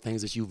wonderful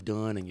things that you've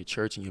done in your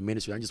church and your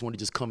ministry. I just want to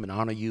just come and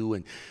honor you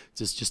and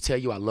just tell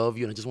you I love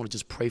you, and I just want to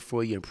just pray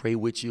for you and pray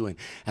with you. And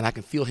I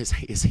can feel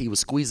he was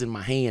squeezing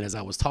my hand as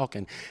I was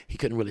talking. He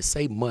couldn't really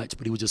say much,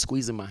 but he was just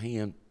squeezing my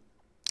hand.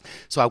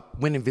 So I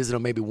went and visited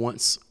him maybe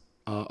once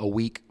a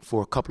week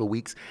for a couple of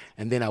weeks,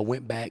 and then I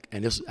went back,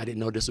 and I didn't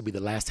know this would be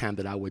the last time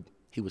that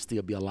he would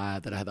still be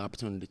alive, that I had the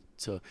opportunity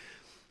to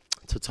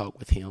talk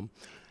with him.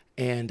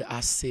 And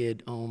I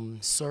said,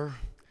 sir,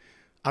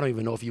 I don't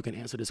even know if you can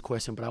answer this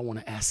question, but I want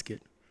to ask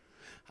it.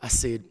 I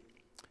said,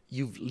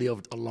 you've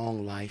lived a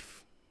long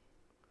life.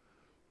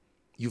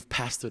 You've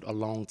pastored a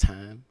long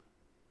time.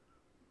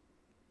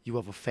 You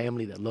have a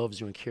family that loves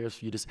you and cares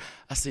for you.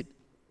 I said,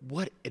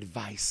 what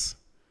advice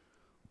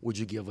would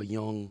you give a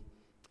young,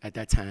 at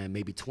that time,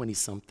 maybe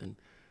 20-something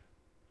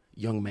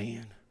young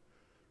man?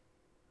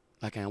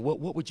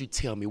 What would you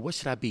tell me? What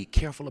should I be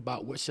careful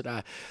about? What should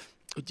I,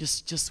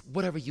 just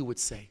whatever you would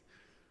say.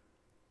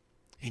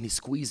 And he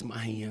squeezed my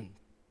hand,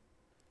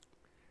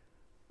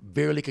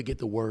 barely could get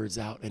the words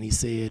out, and he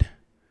said,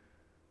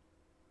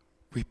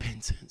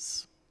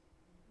 repentance.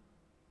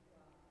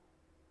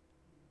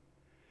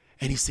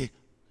 And he said,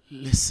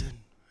 listen,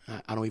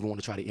 I don't even want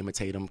to try to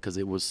imitate him because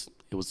it was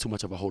too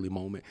much of a holy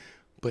moment.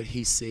 But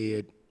he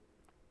said,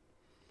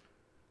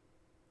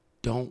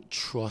 don't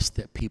trust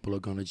that people are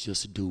going to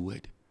just do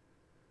it.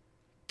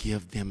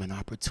 Give them an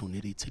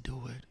opportunity to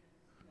do it.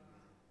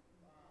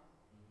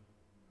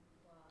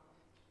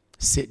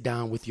 Sit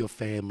down with your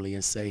family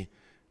and say,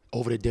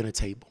 over the dinner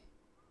table,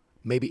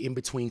 maybe in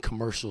between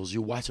commercials,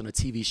 you're watching a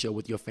TV show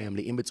with your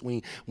family, in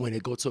between when they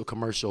go to a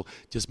commercial,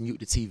 just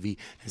mute the TV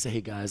and say, hey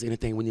guys,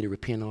 anything we need to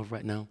repent of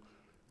right now?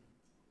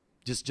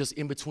 Just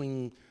in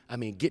between,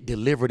 get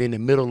delivered in the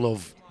middle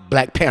of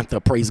Black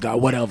Panther, praise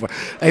God, whatever.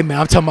 Amen.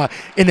 I'm talking about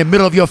in the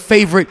middle of your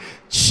favorite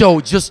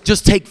show,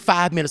 just take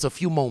 5 minutes, a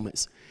few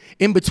moments.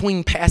 In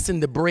between passing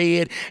the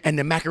bread and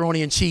the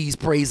macaroni and cheese,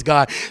 praise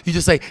God, you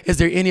just say, is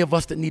there any of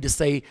us that need to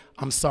say,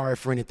 I'm sorry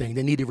for anything?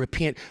 They need to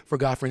repent for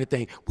God for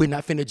anything. We're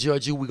not finna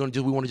judge you. We want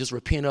to just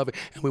repent of it,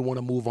 and we want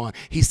to move on.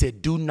 He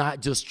said, do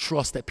not just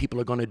trust that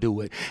people are going to do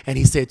it. And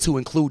he said to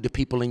include the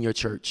people in your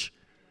church.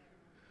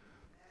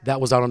 That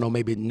was, I don't know,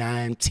 maybe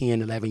 9,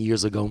 10, 11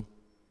 years ago.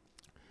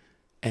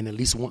 And at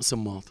least once a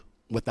month,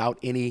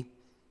 without being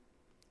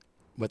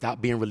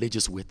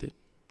religious with it,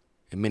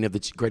 and many of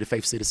the Greater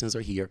Faith citizens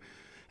are here,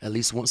 at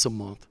least once a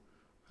month,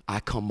 I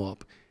come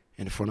up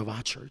in front of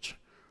our church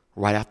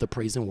right after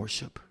praise and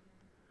worship.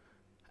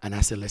 And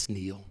I said, let's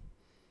kneel.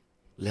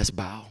 Let's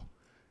bow.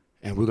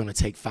 And we're going to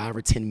take 5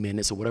 or 10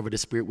 minutes or whatever the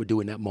Spirit would do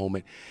in that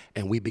moment.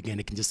 And we begin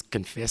to just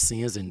confess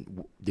sins,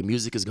 and the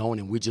music is going,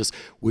 and we're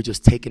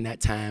just taking that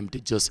time to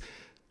just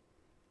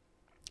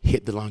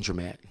hit the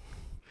laundromat.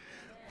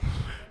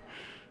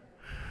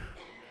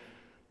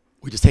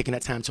 We're just taking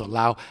that time to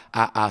allow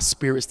our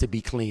spirits to be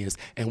cleansed.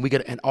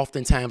 And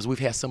oftentimes we've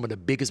had some of the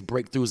biggest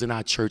breakthroughs in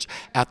our church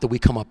after we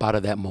come up out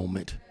of that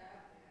moment.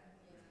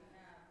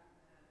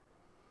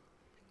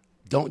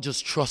 Don't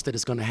just trust that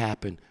it's going to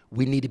happen.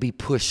 We need to be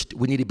pushed.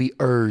 We need to be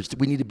urged.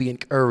 We need to be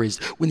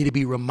encouraged. We need to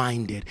be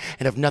reminded.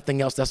 And if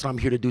nothing else, that's what I'm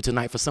here to do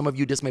tonight. For some of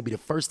you, this may be the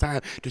first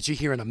time that you're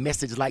hearing a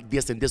message like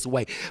this in this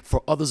way.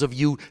 For others of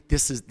you,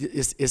 this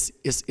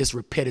is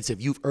repetitive.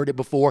 You've heard it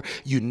before.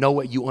 You know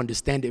it. You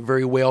understand it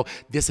very well.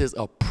 This is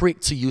a prick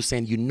to you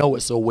saying you know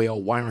it so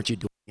well. Why aren't you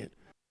doing it?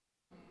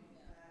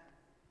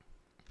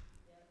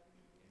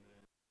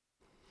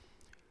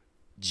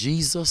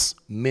 Jesus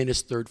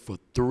ministered for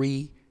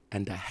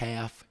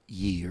 3.5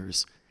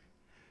 years,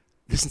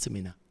 listen to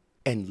me now,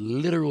 and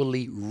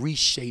literally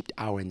reshaped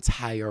our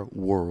entire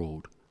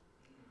world.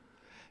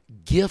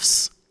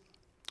 Gifts,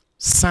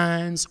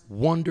 signs,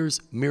 wonders,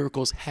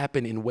 miracles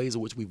happen in ways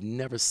in which we've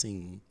never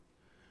seen.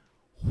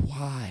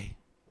 Why?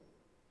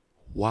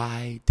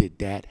 Why did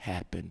that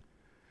happen?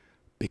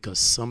 Because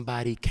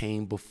somebody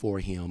came before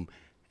him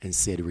and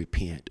said,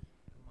 repent.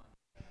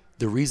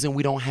 The reason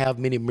we don't have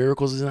many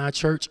miracles in our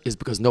church is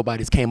because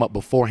nobody's came up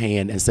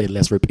beforehand and said,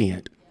 let's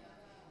repent.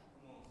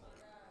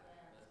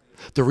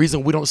 The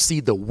reason we don't see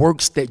the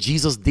works that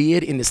Jesus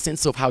did in the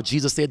sense of how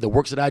Jesus said, the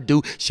works that I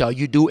do shall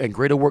you do, and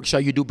greater work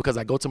shall you do because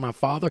I go to my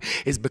Father,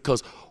 is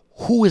because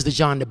who is the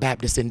John the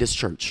Baptist in this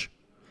church?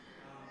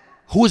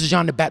 Who is the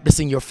John the Baptist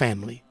in your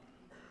family?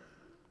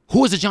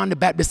 Who is the John the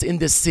Baptist in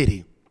this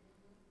city?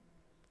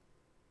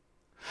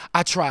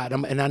 I tried,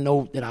 and I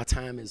know that our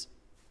time is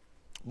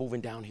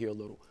Moving down here a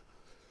little.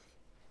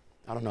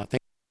 I don't know. I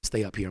think I'll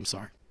stay up here. I'm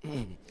sorry.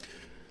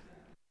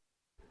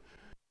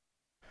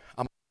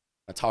 I'm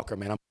a talker,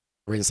 man. I'm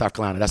raised in South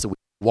Carolina. That's a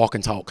walk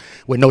and talk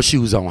with no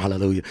shoes on.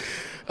 Hallelujah.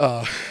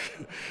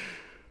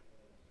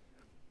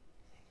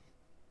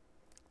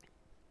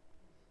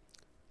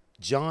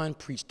 John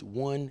preached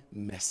one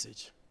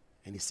message,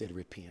 and he said,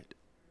 repent.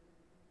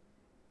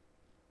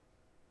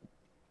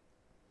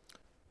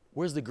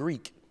 Where's the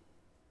Greek?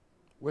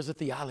 Where's the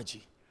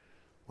theology?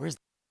 Where's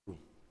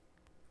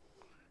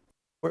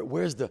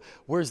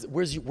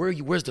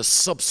the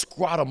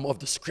substratum of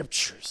the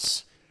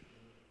scriptures?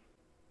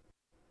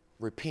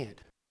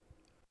 Repent,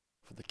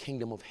 for the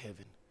kingdom of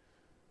heaven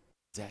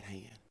is at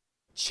hand.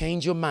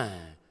 Change your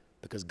mind,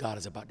 because God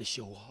is about to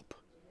show up.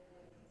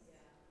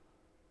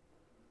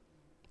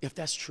 If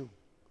that's true,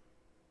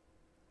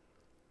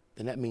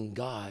 then that means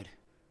God,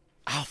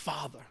 our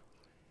Father,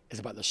 is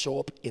about to show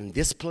up in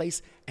this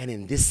place and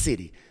in this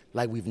city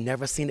like we've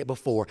never seen it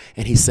before.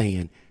 And he's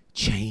saying,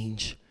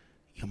 change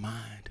your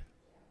mind.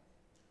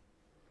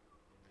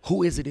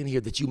 Who is it in here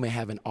that you may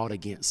have an ought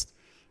against,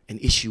 an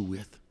issue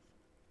with?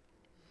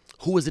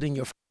 Who is it in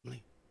your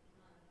family?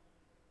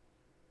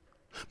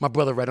 My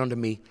brother right under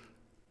me,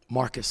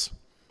 Marcus,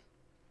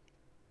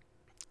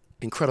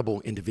 incredible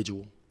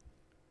individual.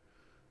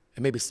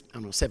 And maybe,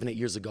 7, 8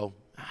 years ago,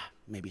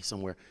 maybe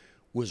somewhere,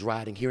 was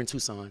riding here in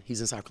Tucson. He's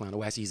in South Carolina.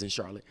 Well, actually, he's in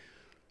Charlotte.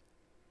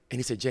 And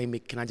he said, Jamie,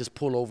 can I just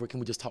pull over? Can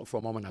we just talk for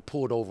a moment? I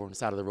pulled over on the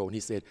side of the road, and he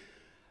said,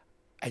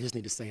 I just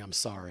need to say I'm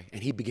sorry.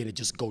 And he began to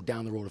just go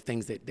down the road of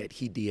things that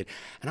he did.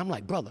 And I'm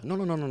like, brother, no,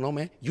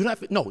 man. You don't have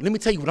to, no, let me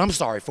tell you what I'm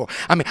sorry for.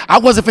 I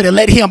wasn't finna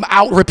let him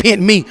out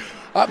repent me.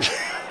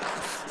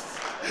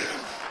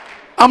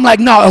 I'm like,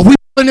 no, are we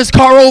pulling this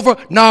car over?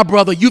 Nah,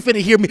 brother, you finna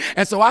hear me.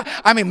 And so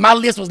my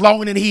list was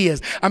longer than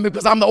his.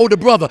 Because I'm the older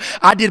brother.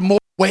 I did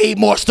way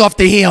more stuff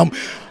to him.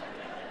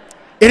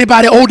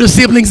 Anybody older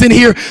siblings in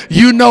here,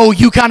 you know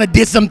you kind of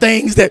did some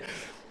things that.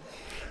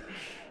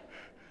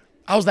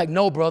 I was like,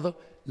 no, brother.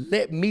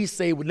 Let me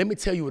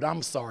tell you what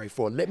I'm sorry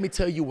for. Let me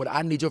tell you what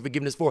I need your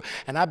forgiveness for.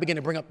 And I began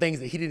to bring up things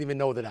that he didn't even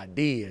know that I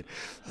did.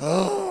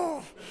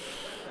 Oh.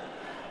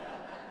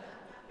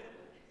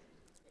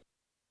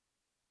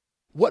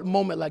 What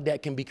moment like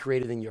that can be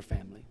created in your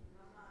family?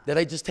 That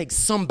I just take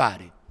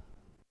somebody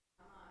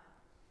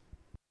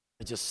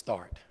and just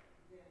start.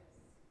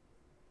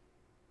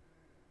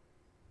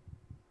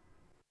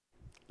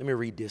 Let me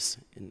read this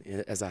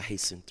as I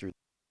hasten through.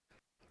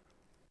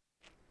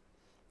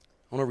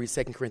 I want to read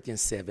 2 Corinthians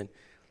 7,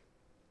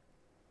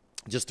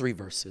 just 3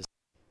 verses.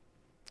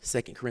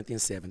 2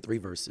 Corinthians 7, 3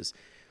 verses,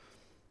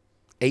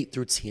 8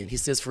 through 10. He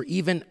says, for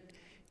even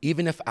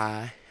if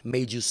I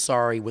made you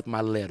sorry with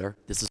my letter,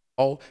 this is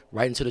all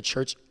right into the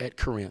church at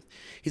Corinth.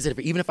 He said,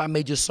 even if I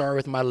made you sorry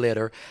with my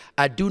letter,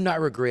 I do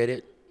not regret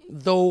it,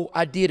 though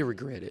I did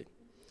regret it.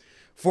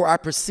 For I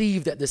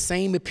perceive that the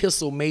same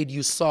epistle made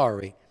you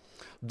sorry,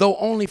 though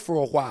only for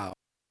a while.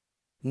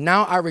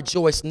 Now I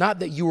rejoice not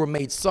that you were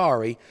made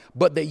sorry,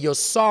 but that your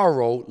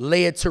sorrow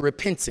led to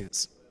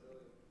repentance.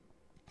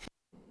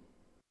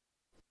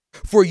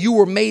 For you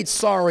were made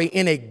sorry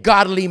in a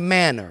godly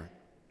manner,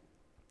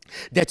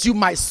 that you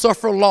might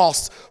suffer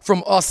loss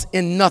from us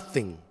in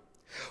nothing.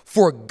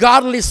 For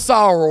godly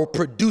sorrow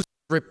produces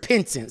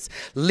repentance,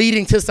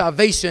 leading to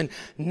salvation,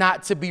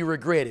 not to be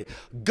regretted.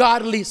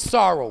 Godly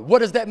sorrow. What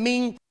does that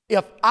mean?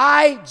 If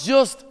I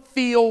just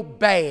feel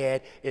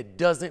bad, it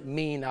doesn't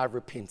mean I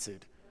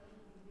repented.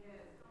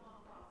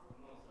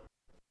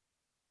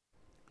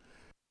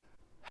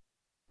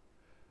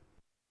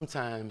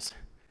 Sometimes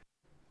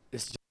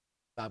it's just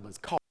God's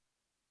call.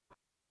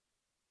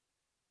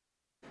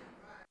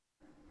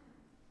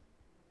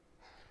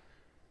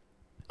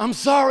 I'm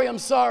sorry.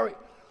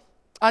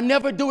 I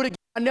never do it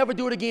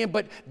again.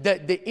 But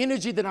the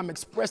energy that I'm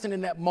expressing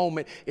in that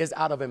moment is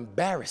out of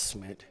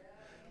embarrassment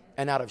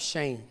and out of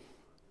shame.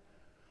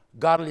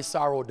 Godly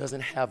sorrow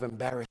doesn't have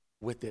embarrassment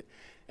with it,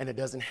 and it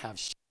doesn't have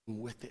shame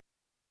with it.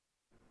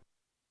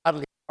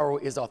 Godly sorrow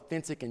is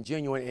authentic and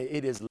genuine.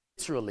 It is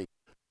literally,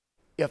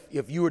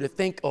 if you were to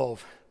think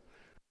of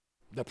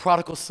the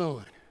prodigal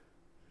son,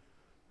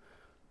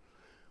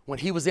 when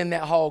he was in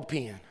that hog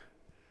pen,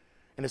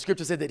 and the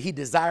scripture said that he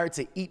desired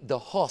to eat the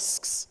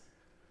husks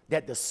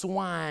that the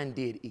swine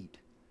did eat.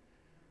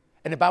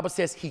 And the Bible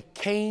says he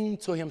came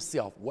to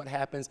himself. What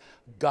happens?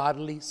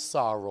 Godly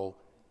sorrow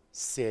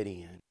set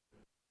in.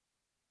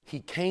 He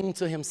came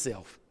to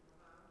himself.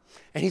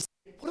 And he said,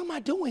 what am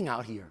I doing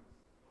out here?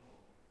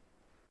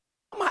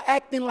 Am I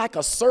acting like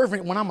a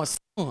servant when I'm a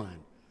son?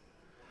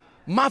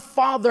 My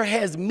father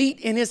has meat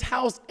in his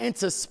house and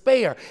to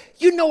spare.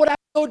 You know what I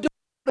go do?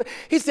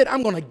 He said,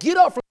 I'm going to get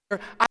up from here.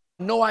 I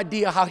have no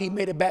idea how he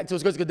made it back to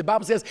his girls, because the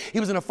Bible says he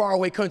was in a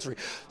faraway country.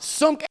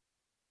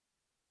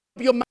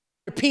 Your mind,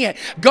 repent.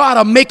 God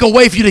will make a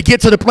way for you to get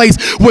to the place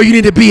where you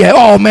need to be at.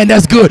 Oh man,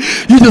 that's good.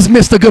 You just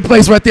missed a good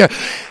place right there.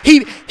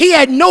 He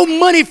had no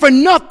money for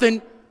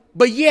nothing,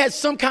 but yet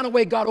some kind of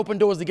way God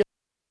opened doors to get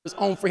his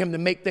own for him to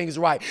make things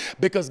right.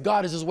 Because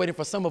God is just waiting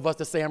for some of us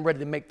to say, I'm ready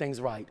to make things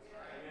right.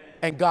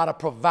 And God will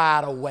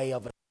provide a way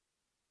of it.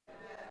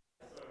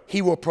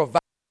 He will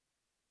provide.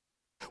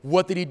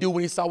 What did he do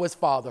when he saw his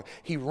father?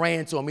 He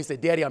ran to him. He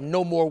said, Daddy, I'm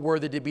no more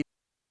worthy to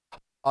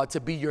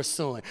be your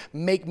son.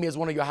 Make me as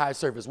one of your high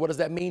servants. What does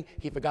that mean?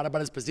 He forgot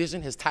about his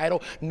position, his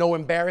title, no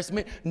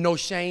embarrassment, no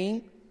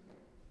shame.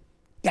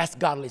 That's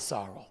godly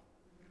sorrow.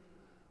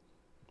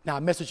 Now, I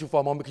mess with you for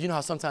a moment because you know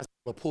how sometimes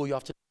people pull you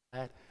off to the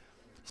side.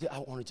 See, I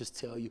want to just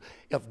tell you,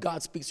 if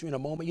God speaks to you in a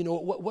moment, you know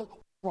what's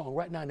wrong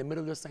right now in the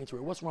middle of the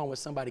sanctuary? What's wrong with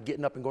somebody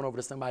getting up and going over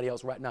to somebody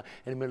else right now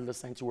in the middle of the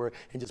sanctuary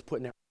and just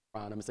putting their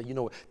arm around them and say, you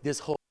know what, this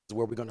whole is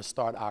where we're going to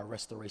start our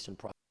restoration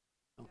process.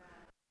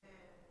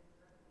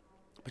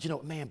 But you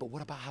know, man, but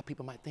what about how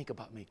people might think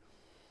about me?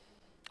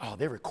 Oh,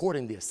 they're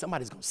recording this.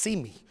 Somebody's going to see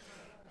me.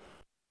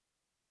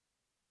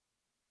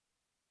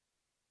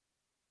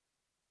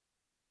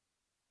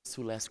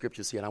 Two last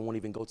scriptures here, and I won't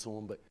even go to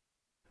them, but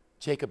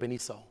Jacob and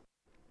Esau.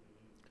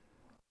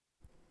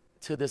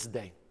 To this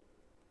day,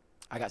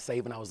 I got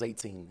saved when I was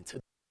 18.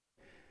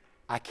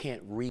 I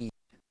can't read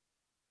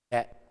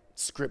that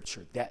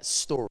scripture, that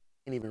story.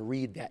 I can't even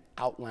read that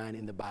outline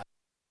in the Bible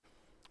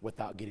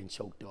without getting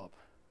choked up.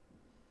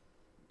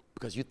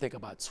 Because you think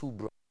about two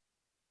brothers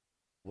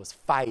was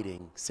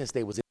fighting since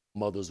they was in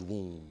their mother's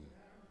womb.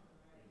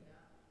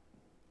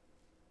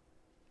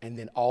 And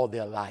then all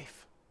their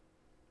life,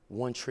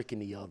 one tricking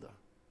the other.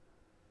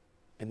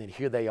 And then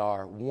here they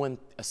are, one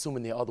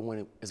assuming the other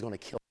one is going to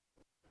kill him.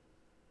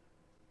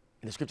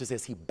 And the scripture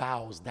says he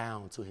bows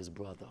down to his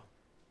brother.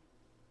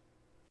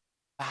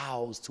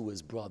 Bows to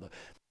his brother.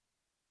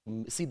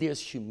 See, there's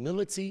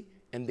humility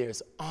and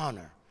there's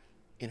honor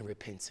in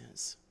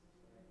repentance.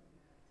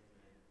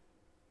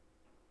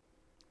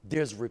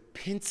 There's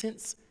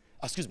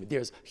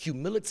there's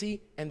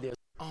humility and there's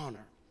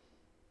honor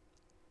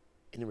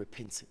in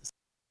repentance.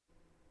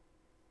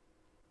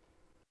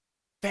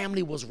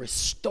 Family was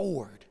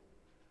restored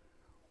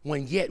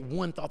when yet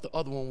one thought the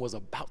other one was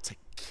about to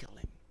kill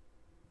him.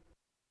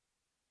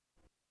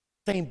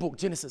 Same book,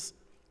 Genesis,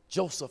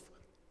 Joseph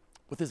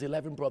with his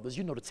 11 brothers.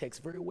 You know the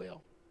text very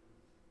well.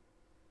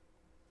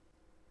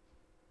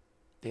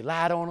 They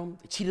lied on him,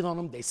 they cheated on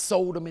him, they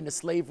sold him into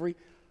slavery.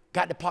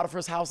 Got to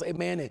Potiphar's house,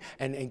 amen,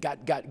 and got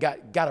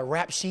a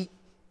rap sheet.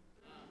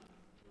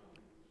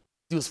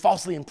 He was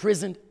falsely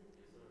imprisoned,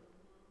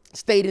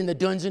 stayed in the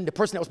dungeon. The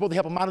person that was supposed to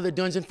help him out of the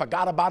dungeon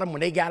forgot about him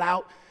when they got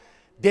out.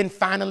 Then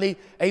finally,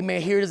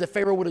 amen, here it is a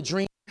Pharaoh with a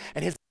dream,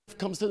 and his life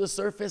comes to the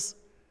surface.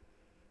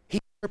 He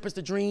interprets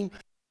the dream,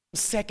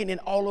 second in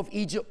all of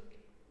Egypt.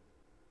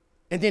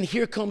 And then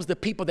here comes the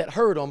people that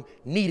heard him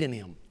needing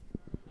him.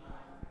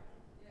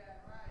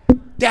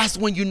 That's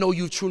when you know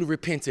you've truly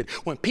repented.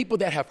 When people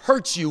that have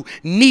hurt you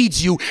need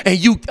you and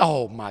you,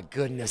 oh my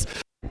goodness.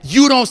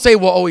 You don't say,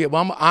 well, oh yeah,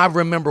 well, I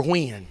remember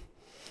when.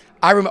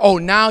 Oh,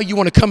 now you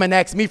want to come and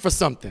ask me for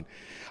something.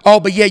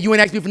 Oh, but yeah, you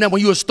ain't asked me for nothing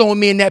when you was throwing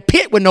me in that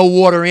pit with no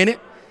water in it.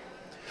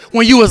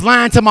 When you was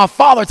lying to my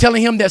father,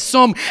 telling him that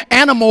some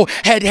animal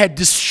had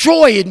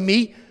destroyed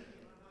me.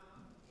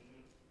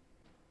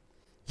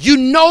 You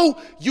know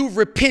you've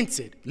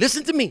repented.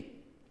 Listen to me.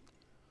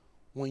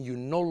 When you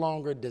no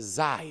longer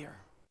desire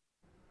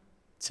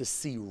to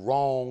see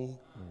wrong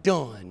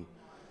done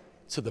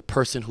to the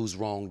person who's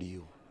wronged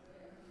you.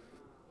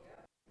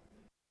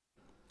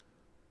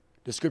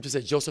 The scripture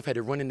says Joseph had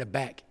to run in the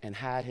back and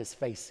hide his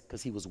face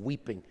because he was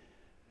weeping.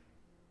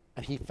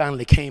 And he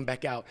finally came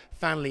back out,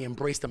 finally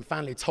embraced them,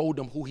 finally told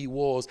them who he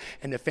was,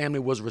 and the family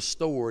was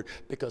restored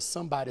because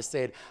somebody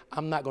said,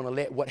 I'm not going to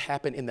let what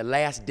happened in the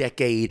last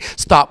decade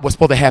stop what's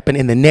supposed to happen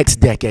in the next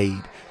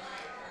decade.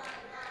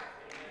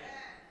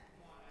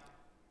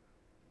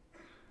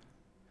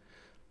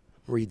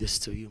 Read this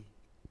to you.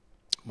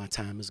 My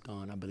time is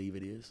gone. I believe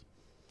it is.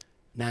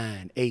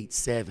 9, 8,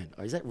 7.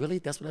 Or is that really?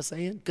 That's what I'm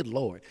saying? Good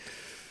Lord.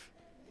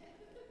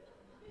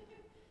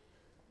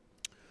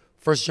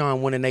 1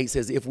 John 1 and 8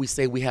 says, if we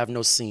say we have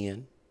no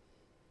sin,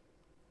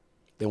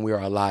 then we are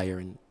a liar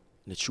and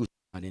the truth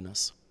is not in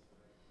us.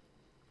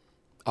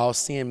 All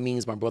sin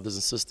means, my brothers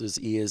and sisters,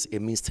 it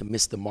means to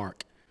miss the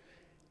mark.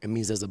 It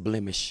means there's a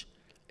blemish.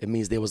 It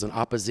means there was an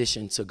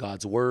opposition to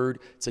God's word,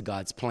 to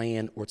God's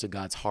plan, or to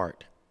God's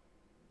heart.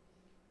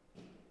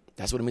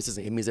 That's what it means.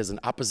 It means there's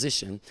an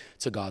opposition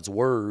to God's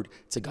word,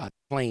 to God's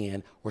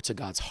plan, or to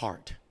God's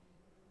heart.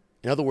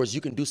 In other words, you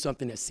can do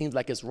something that seems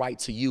like it's right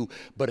to you,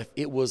 but if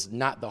it was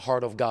not the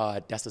heart of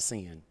God, that's a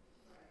sin.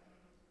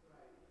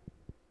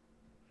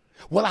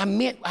 Well,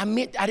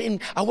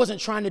 I wasn't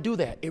trying to do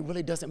that. It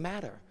really doesn't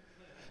matter.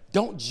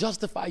 Don't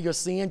justify your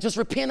sin, just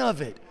repent of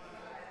it.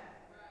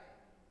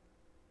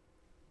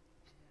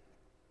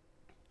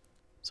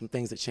 Some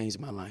things that changed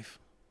my life.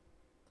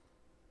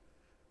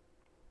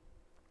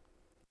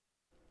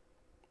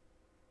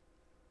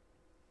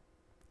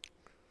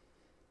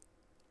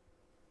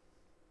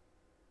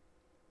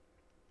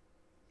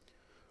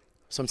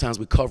 Sometimes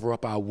we cover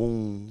up our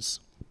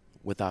wounds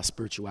with our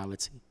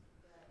spirituality.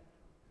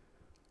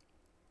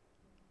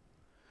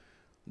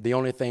 The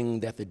only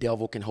thing that the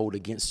devil can hold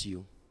against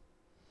you,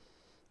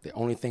 the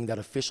only thing that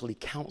officially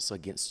counts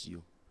against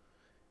you,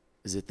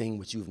 is the thing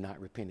which you've not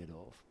repented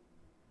of.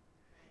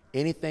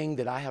 Anything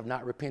that I have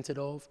not repented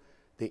of,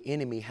 the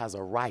enemy has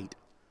a right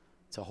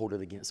to hold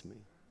it against me.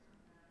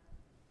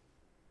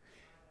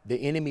 The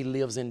enemy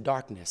lives in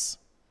darkness.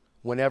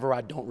 Whenever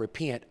I don't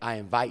repent, I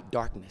invite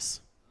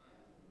darkness.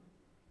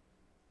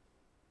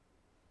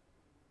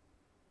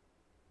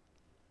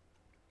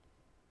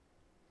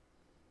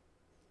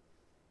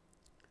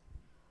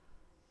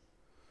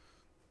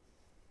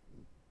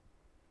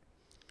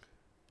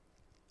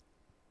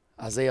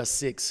 Isaiah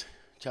 6,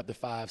 chapter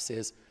 5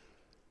 says,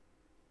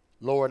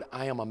 Lord,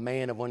 I am a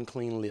man of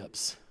unclean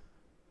lips,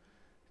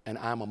 and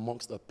I am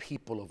amongst a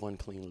people of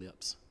unclean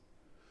lips.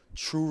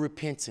 True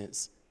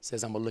repentance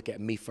says I'm going to look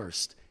at me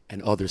first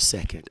and others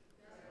second.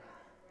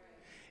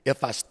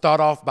 If I start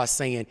off by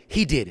saying,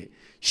 he did it,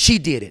 she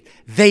did it,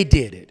 they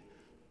did it,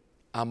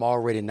 I'm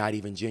already not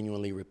even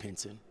genuinely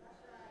repenting.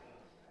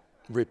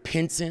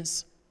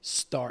 Repentance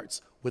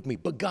starts with me.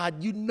 But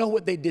God, you know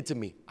what they did to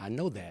me. I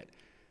know that.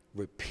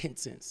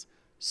 Repentance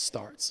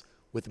starts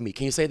with me.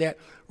 Can you say that?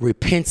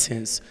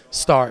 Repentance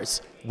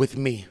starts with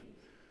me.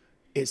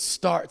 It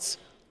starts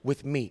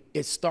with me.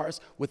 It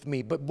starts with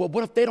me. But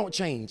what if they don't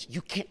change?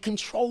 You can't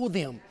control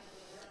them.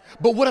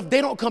 But what if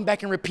they don't come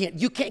back and repent?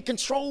 You can't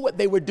control what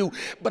they would do.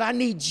 But I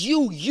need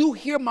you. You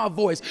hear my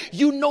voice.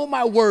 You know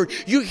my word.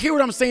 You hear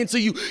what I'm saying to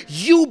you.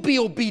 You be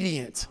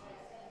obedient.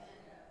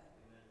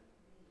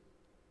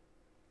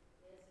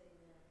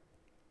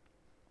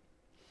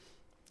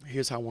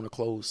 Here's how I want to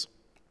close.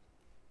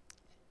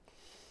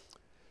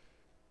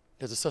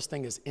 There's a such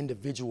thing as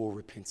individual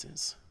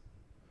repentance,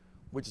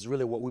 which is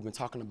really what we've been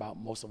talking about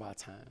most of our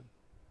time,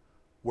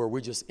 where we're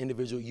just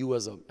individual, you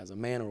as a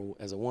man or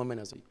as a woman,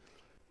 as a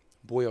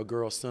boy or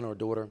girl, son or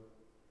daughter,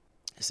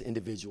 it's an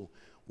individual,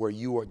 where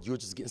you're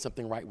just getting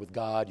something right with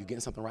God, you're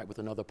getting something right with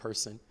another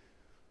person.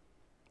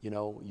 You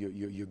know,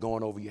 you're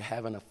going over, you're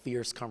having a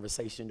fierce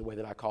conversation, the way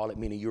that I call it,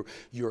 meaning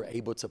you're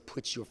able to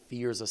put your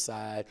fears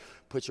aside,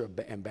 put your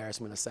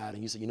embarrassment aside,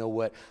 and you say, you know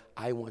what,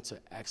 I want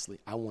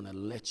to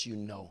let you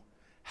know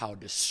how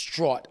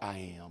distraught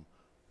I am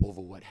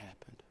over what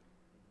happened.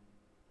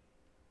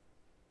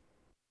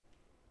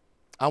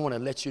 I want to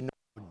let you know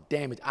how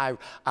damaged. I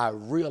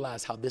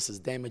realize how this is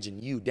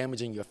damaging you,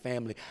 damaging your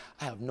family.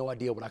 I have no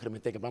idea what I could have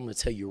been thinking, but I'm going to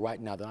tell you right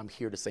now that I'm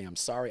here to say I'm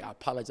sorry. I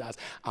apologize.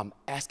 I'm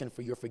asking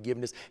for your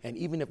forgiveness. And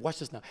even if, watch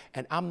this now,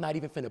 and I'm not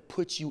even finna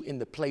put you in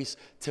the place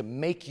to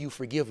make you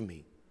forgive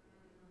me.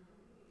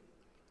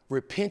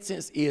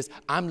 Repentance is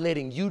I'm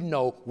letting you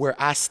know where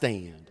I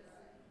stand.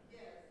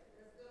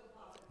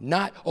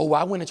 Not, oh,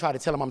 I went and tried to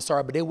tell them I'm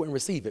sorry, but they wouldn't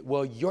receive it.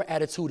 Well, your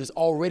attitude is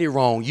already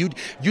wrong. You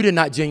did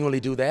not genuinely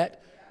do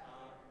that.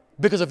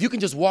 Because if you can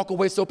just walk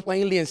away so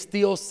plainly and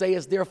still say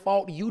it's their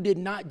fault, you did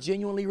not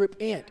genuinely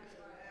repent.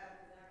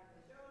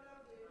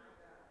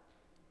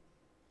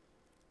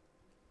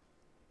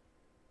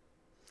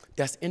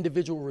 That's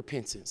individual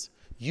repentance.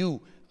 You,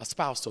 a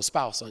spouse to a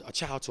spouse, a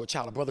child to a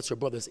child, a brother to a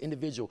brother, it's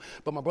individual.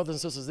 But my brothers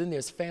and sisters, then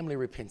there's family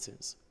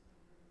repentance.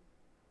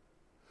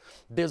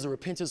 There's a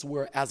repentance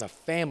where, as a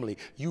family,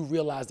 you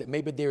realize that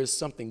maybe there is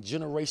something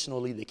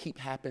generationally that keep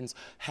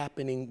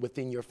happening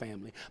within your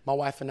family. My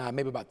wife and I,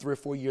 maybe about 3 or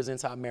 4 years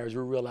into our marriage,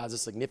 we realized the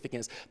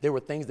significance. There were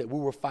things that we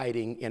were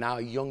fighting in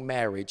our young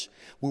marriage.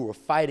 We were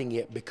fighting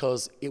it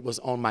because it was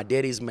on my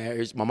daddy's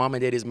marriage, my mom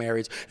and daddy's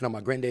marriage, and on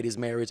my granddaddy's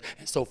marriage,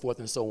 and so forth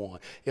and so on.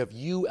 If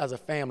you, as a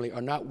family,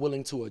 are not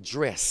willing to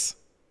address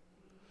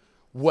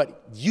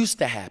what used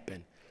to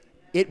happen,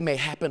 it may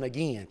happen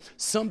again.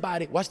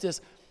 Somebody, watch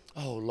this.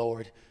 Oh,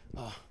 Lord.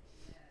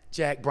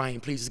 Jack, Brian,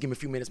 please just give me a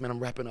few minutes, man. I'm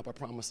wrapping up, I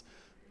promise.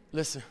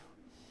 Listen.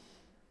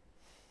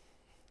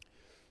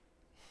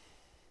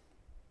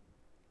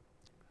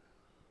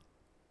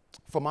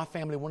 For my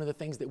family, one of the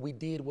things that we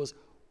did was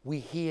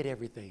we hid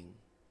everything.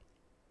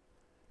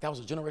 That was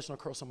a generational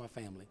curse on my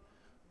family.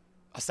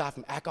 Aside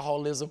from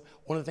alcoholism,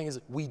 one of the things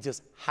is we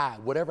just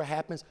hide. Whatever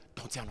happens,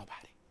 don't tell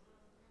nobody.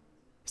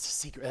 It's a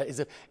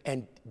secret.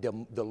 And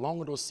the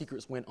longer those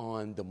secrets went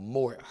on, the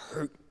more it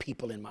hurt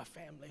people in my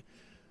family,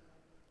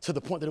 to the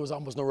point that there was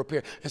almost no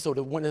repair. And so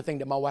one of the things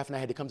that my wife and I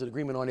had to come to an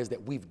agreement on is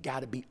that we've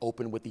got to be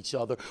open with each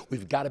other.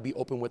 We've got to be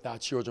open with our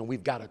children.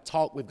 We've got to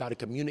talk. We've got to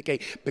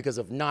communicate, because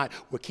if not,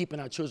 we're keeping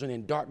our children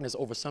in darkness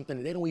over something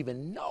that they don't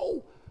even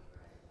know.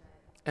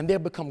 And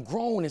they've become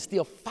grown and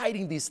still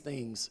fighting these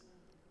things.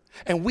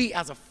 And we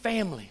as a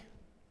family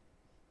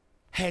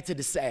had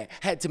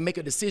to make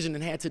a decision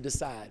and had to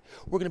decide.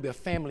 We're going to be a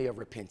family of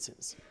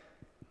repentance.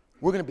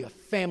 We're going to be a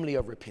family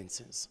of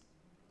repentance.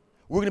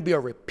 We're going to be a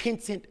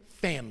repentant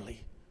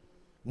family.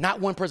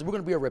 Not one person. We're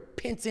going to be a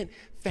repentant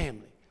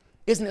family.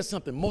 Isn't that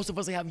something? Most of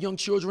us have young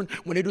children.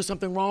 When they do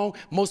something wrong,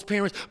 most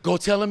parents go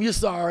tell them you're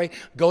sorry.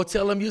 Go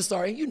tell them you're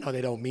sorry. And you know they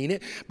don't mean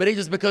it, but they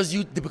just because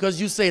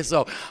you say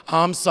so.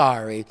 I'm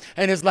sorry.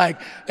 And it's like,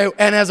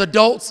 and as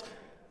adults,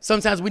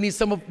 sometimes we need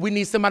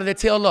somebody to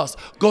tell us,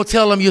 go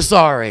tell them you're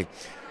sorry.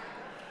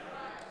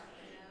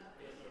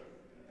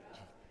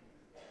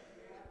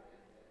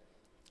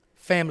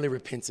 Family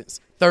repentance.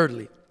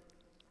 Thirdly,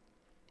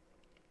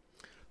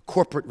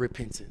 corporate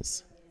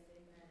repentance.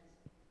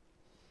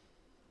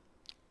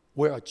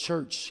 where a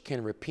church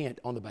can repent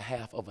on the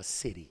behalf of a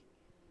city.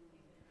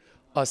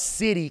 A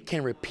city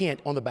can repent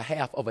on the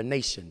behalf of a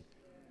nation.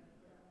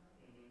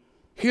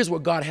 Here's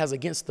what God has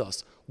against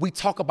us. We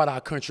talk about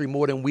our country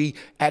more than we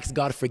ask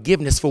God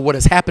forgiveness for what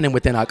is happening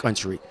within our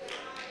country.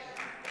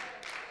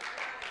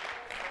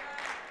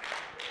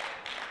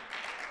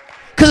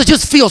 Because it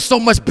just feels so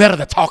much better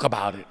to talk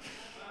about it.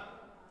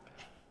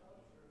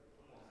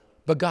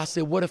 But God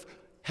said, what if,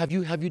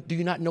 do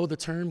you not know the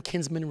term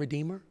kinsman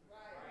redeemer?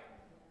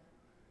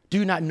 Do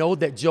you not know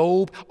that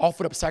Job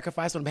offered up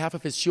sacrifice on behalf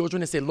of his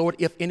children and said, Lord,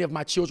 if any of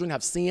my children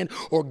have sinned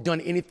or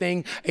done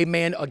anything,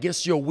 amen,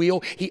 against your will,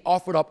 he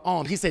offered up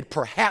alms. He said,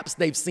 perhaps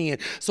they've sinned.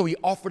 So he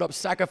offered up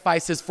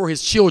sacrifices for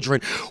his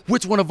children.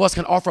 Which one of us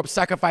can offer up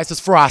sacrifices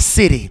for our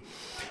city,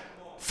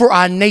 for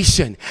our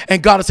nation?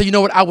 And God said, you know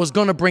what? I was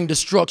going to bring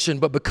destruction,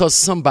 but because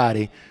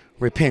somebody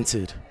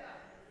repented.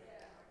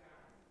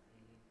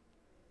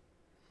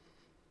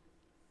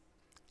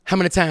 How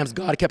many times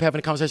God kept having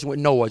a conversation with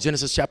Noah,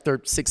 Genesis chapter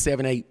 6,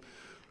 7, 8,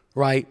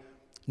 right?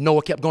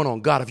 Noah kept going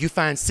on. God, if you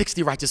find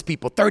 60 righteous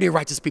people, 30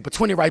 righteous people,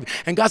 20 righteous,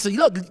 and God said,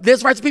 look,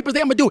 there's righteous people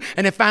there, I'm going to do it.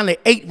 And then finally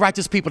 8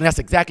 righteous people, and that's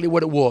exactly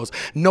what it was.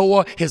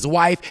 Noah, his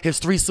wife, his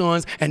 3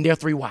 sons, and their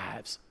 3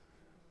 wives.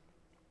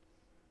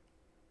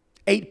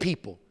 8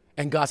 people.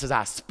 And God says,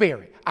 I'll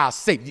spare it. I'll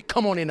save you.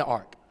 Come on in the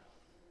ark.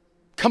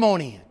 Come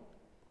on in.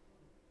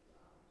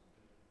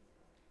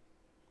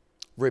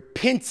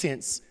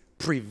 Repentance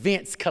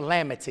prevents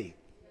calamity.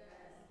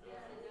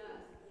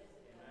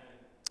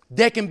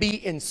 There can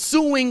be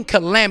ensuing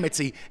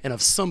calamity, and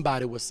if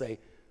somebody would say,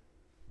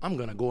 I'm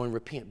going to go and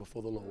repent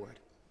before the Lord,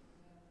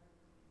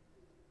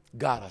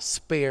 God will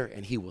spare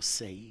and he will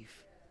save.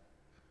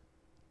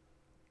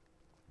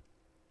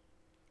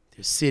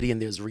 There's city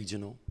and there's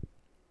regional.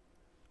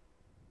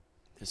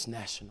 There's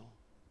national.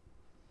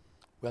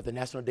 We have the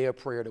National Day of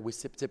Prayer that we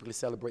typically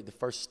celebrate the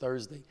first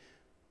Thursday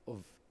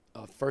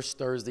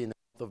in the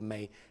month of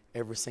May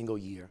every single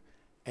year.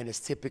 And it's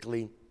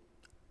typically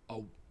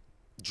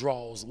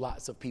draws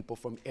lots of people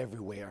from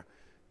everywhere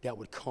that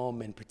would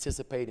come and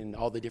participate in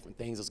all the different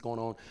things that's going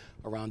on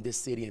around this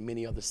city and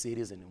many other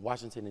cities and in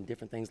Washington and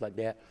different things like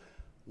that.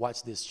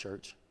 Watch this,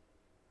 church.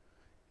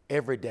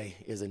 Every day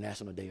is a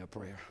National Day of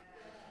Prayer.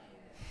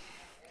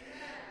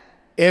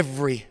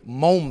 Every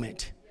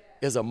moment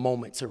is a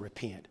moment to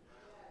repent.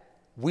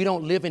 We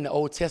don't live in the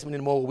Old Testament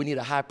anymore where we need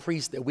a high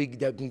priest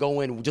that can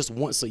go in just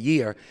once a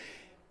year.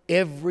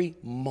 Every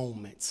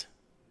moment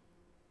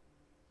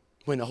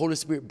when the Holy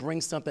Spirit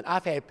brings something,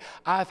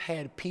 I've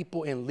had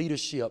people in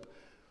leadership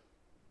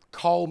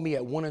call me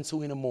at 1 and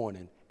 2 in the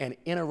morning and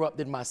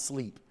interrupted my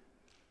sleep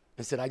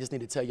and said, I just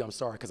need to tell you I'm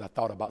sorry because I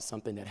thought about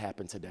something that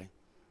happened today.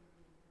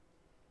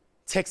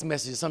 Text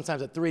messages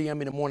sometimes at 3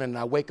 a.m. in the morning, and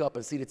I wake up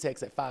and see the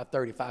text at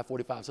 5:30,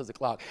 5:45, 6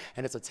 o'clock,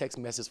 and it's a text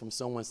message from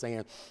someone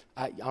saying,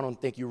 I don't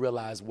think you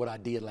realize what I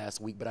did last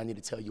week, but I need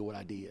to tell you what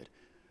I did.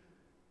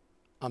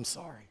 I'm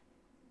sorry.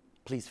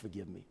 Please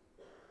forgive me.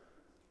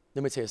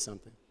 Let me tell you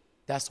something.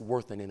 That's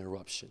worth an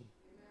interruption.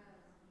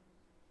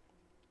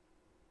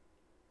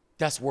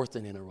 That's worth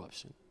an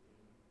interruption.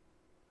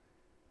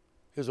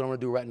 Here's what I'm going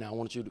to do right now. I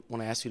want to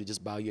ask you to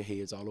just bow your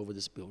heads all over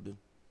this building.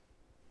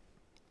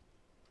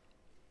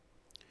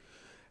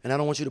 And I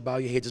don't want you to bow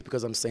your head just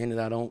because I'm saying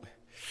that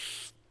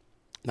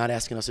not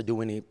asking us to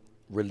do any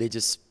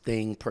religious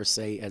thing per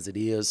se as it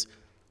is.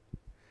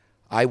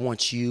 I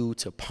want you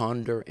to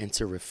ponder and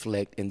to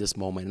reflect in this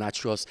moment. And I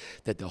trust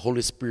that the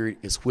Holy Spirit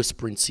is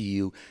whispering to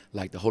you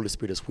like the Holy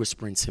Spirit is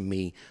whispering to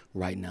me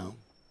right now.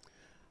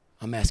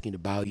 I'm asking you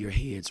to bow your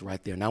heads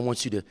right there. And I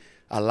want you to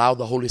allow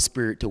the Holy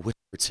Spirit to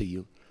whisper to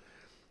you.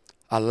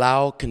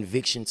 Allow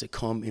conviction to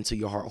come into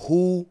your heart.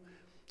 Who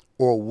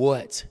or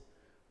what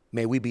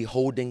may we be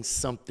holding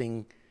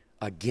something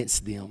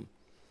against them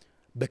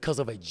because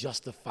of a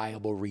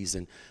justifiable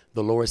reason?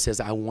 The Lord says,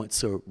 I want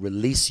to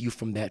release you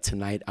from that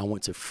tonight. I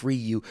want to free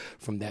you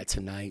from that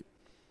tonight.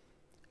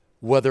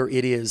 Whether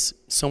it is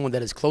someone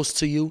that is close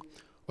to you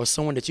or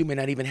someone that you may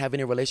not even have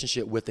any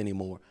relationship with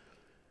anymore.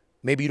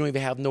 Maybe you don't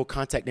even have no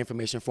contact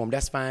information for them.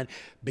 That's fine.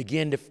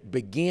 Begin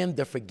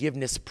the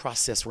forgiveness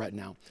process right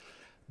now.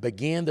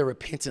 Begin the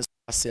repentance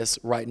process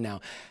right now.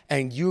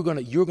 And you're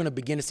gonna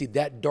begin to see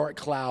that dark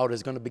cloud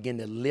is gonna begin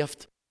to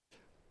lift.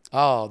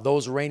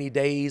 Those rainy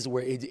days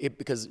where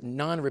because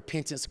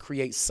non-repentance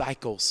creates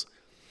cycles.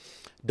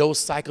 Those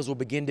cycles will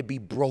begin to be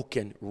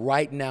broken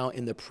right now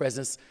in the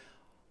presence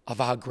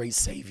of our great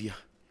Savior.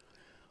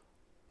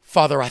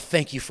 Father, I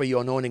thank you for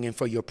your anointing and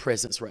for your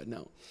presence right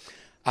now.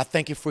 I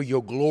thank you for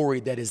your glory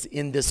that is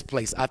in this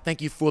place. I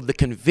thank you for the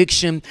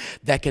conviction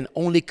that can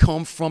only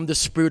come from the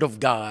Spirit of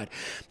God.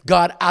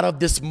 God, out of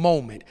this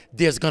moment,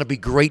 there's going to be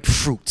great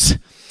fruits.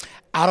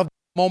 Out of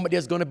this moment,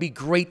 there's going to be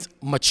great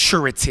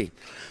maturity.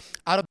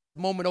 Out of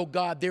this moment, oh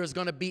God, there's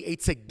going to be a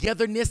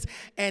togetherness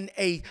and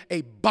a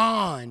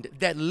bond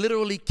that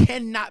literally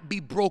cannot be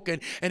broken.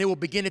 And it will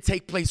begin to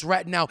take place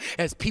right now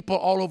as people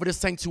all over the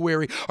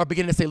sanctuary are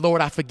beginning to say,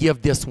 Lord, I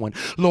forgive this one.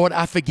 Lord,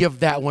 I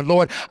forgive that one.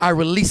 Lord, I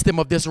release them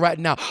of this right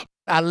now.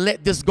 I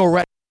let this go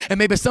right now. And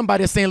maybe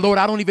somebody is saying, Lord,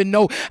 I don't even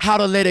know how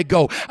to let it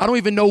go. I don't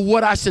even know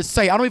what I should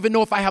say. I don't even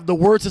know if I have the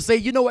words to say.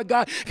 You know what,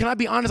 God? Can I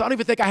be honest? I don't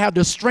even think I have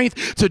the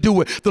strength to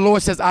do it. The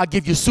Lord says, I'll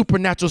give you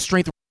supernatural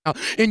strength right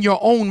now. In your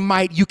own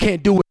might, you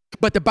can't do it.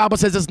 But the Bible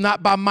says it's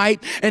not by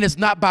might and it's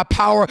not by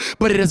power,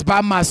 but it is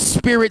by my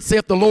spirit,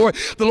 saith the Lord.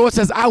 The Lord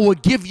says, I will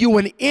give you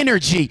an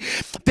energy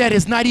that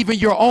is not even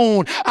your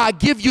own. I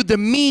give you the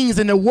means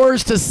and the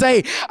words to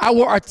say. I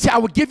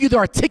will give you the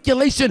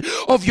articulation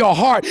of your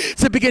heart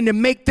to begin to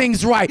make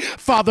things right.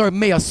 Father,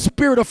 may a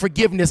spirit of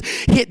forgiveness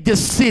hit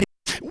this city.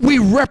 We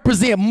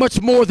represent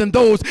much more than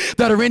those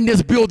that are in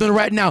this building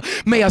right now.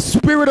 May a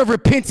spirit of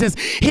repentance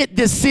hit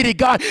this city,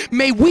 God.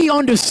 May we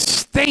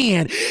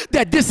understand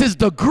that this is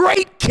the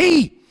great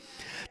key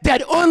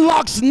that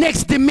unlocks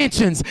next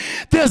dimensions.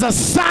 There's a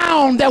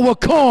sound that will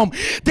come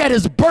that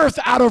is birthed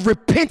out of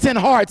repentant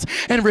hearts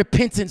and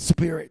repentant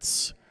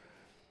spirits.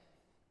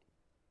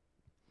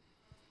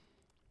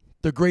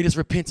 The greatest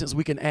repentance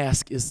we can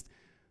ask is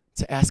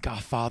to ask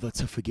our Father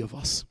to forgive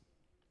us.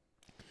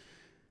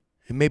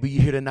 And maybe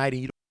you're here tonight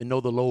and you don't even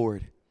know the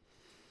Lord.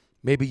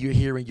 Maybe you're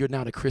here and you're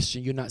not a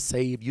Christian. You're not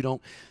saved.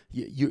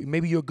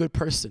 Maybe you're a good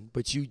person,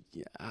 but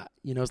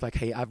it's like,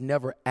 hey, I've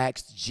never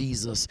asked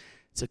Jesus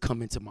to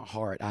come into my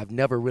heart. I've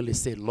never really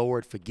said,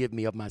 Lord, forgive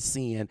me of my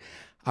sin.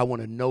 I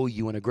want to know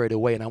you in a greater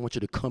way, and I want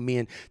you to come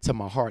in to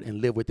my heart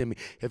and live within me.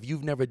 If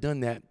you've never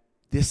done that,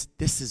 this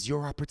is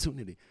your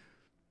opportunity.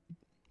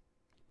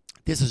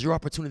 This is your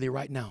opportunity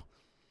right now.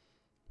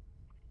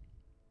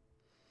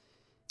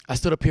 I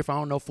stood up here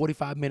for,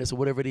 45 minutes or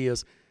whatever it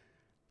is,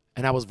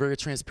 and I was very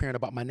transparent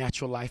about my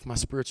natural life, my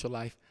spiritual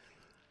life.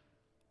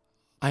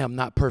 I am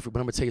not perfect, but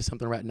I'm going to tell you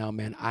something right now,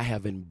 man. I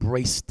have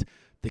embraced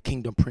the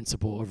kingdom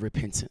principle of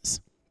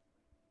repentance.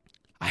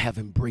 I have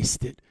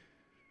embraced it.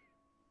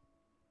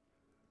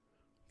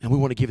 And we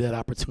want to give you that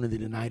opportunity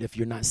tonight if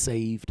you're not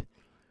saved,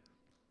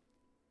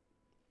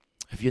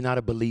 if you're not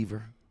a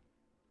believer,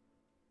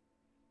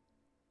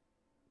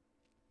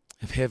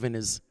 if heaven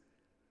is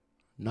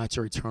not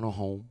your eternal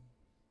home.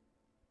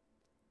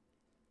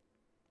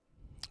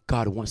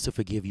 God wants to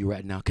forgive you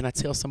right now. Can I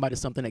tell somebody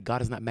something? That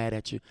God is not mad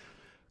at you?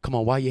 Come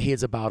on, while your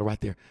heads are bowed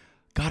right there.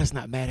 God is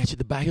not mad at you.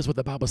 Here's what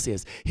the Bible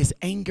says. His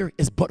anger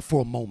is but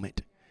for a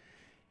moment,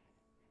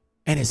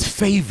 and his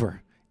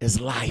favor is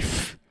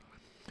life.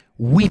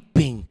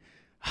 Weeping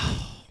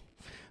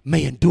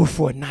may endure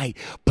for a night,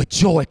 but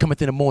joy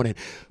cometh in the morning.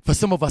 For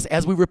some of us,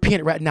 as we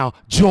repent right now,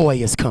 joy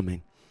is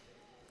coming.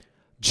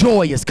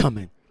 Joy is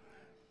coming.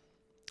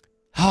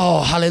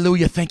 Oh,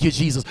 hallelujah. Thank you,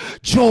 Jesus.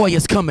 Joy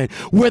is coming.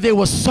 Where there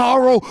was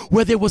sorrow,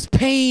 where there was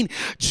pain,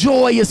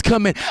 joy is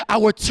coming. I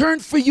will turn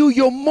for you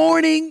your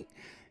mourning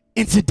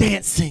into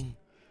dancing.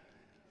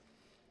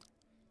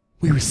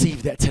 We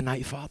receive that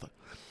tonight, Father.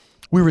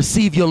 We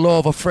receive your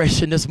love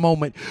afresh in this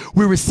moment.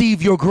 We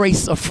receive your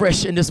grace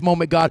afresh in this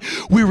moment, God.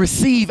 We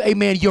receive,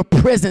 amen, your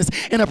presence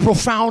in a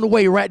profound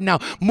way right now.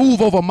 Move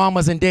over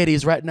mamas and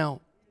daddies right now.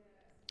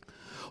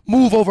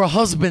 Move over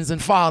husbands and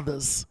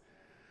fathers.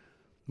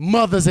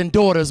 Mothers and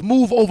daughters,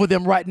 move over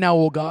them right now,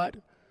 oh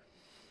God.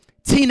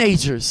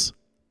 Teenagers,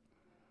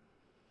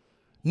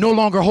 no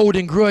longer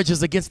holding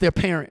grudges against their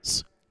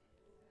parents.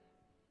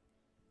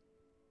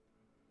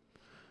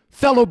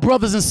 Fellow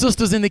brothers and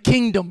sisters in the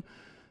kingdom,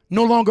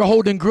 no longer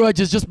holding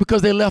grudges just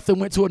because they left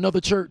and went to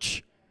another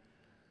church.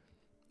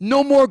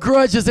 No more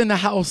grudges in the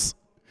house.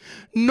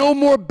 No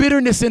more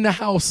bitterness in the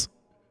house.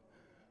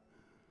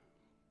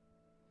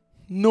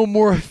 No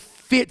more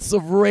fits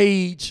of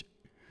rage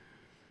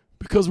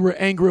because we're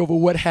angry over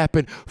what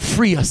happened.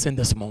 Free us in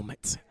this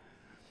moment.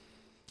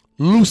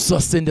 Loose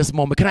us in this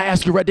moment. Can I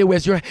ask you right there,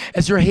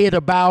 as your head is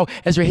bowed,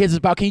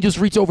 can you just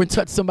reach over and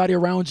touch somebody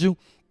around you?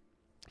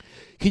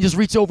 Can you just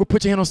reach over,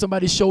 put your hand on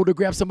somebody's shoulder,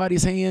 grab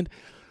somebody's hand?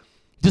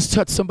 Just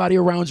touch somebody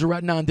around you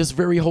right now in this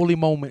very holy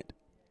moment.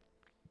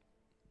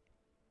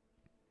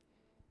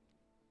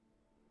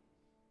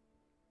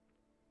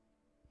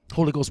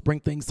 Holy Ghost, bring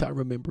things to our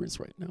remembrance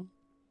right now.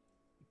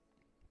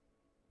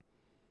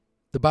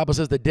 The Bible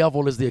says the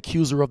devil is the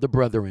accuser of the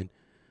brethren.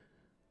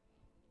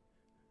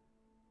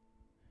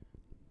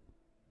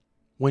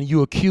 When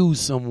you accuse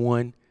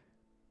someone,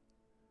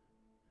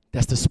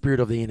 that's the spirit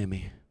of the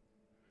enemy.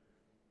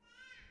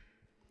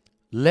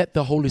 Let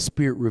the Holy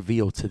Spirit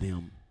reveal to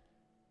them.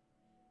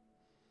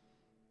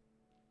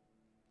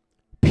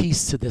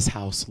 Peace to this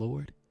house,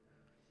 Lord.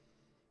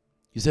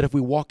 You said if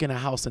we walk in a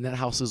house and that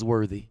house is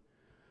worthy,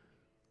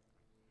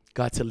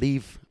 God, to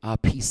leave our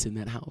peace in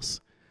that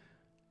house.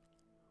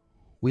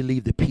 We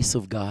leave the peace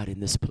of God in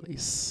this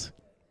place.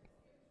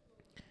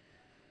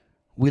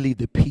 We leave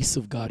the peace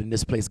of God in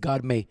this place.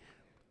 God, may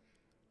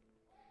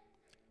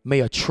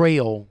a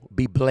trail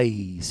be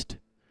blazed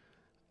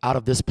out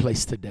of this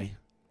place today.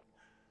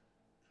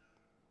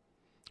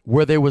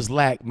 Where there was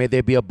lack, may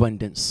there be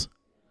abundance.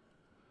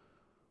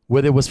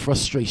 Where there was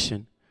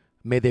frustration,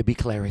 may there be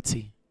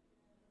clarity.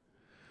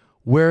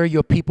 Where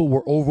your people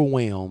were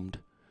overwhelmed,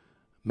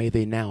 may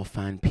they now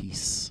find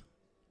peace.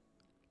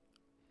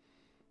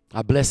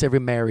 I bless every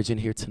marriage in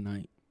here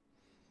tonight.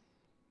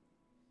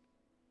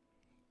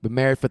 Been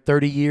married for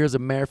 30 years, or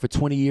married for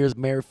 20 years,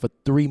 married for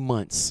 3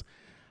 months.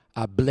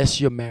 I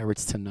bless your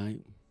marriage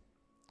tonight.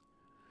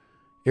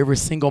 Every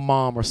single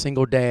mom or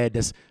single dad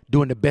that's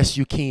doing the best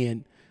you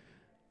can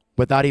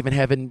without even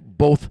having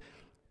both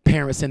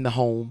parents in the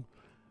home,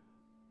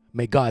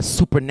 may God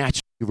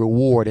supernaturally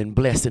reward and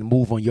bless and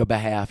move on your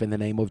behalf in the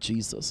name of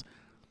Jesus.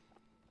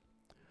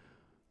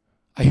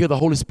 I hear the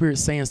Holy Spirit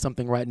saying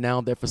something right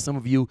now that for some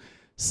of you,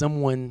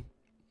 someone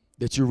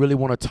that you really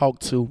want to talk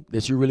to,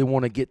 that you really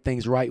want to get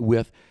things right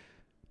with,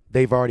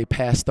 they've already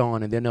passed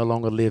on and they're no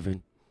longer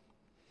living.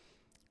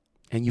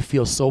 And you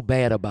feel so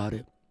bad about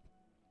it.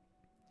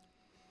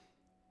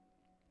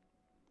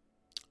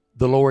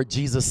 The Lord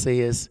Jesus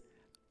says,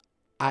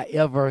 I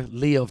ever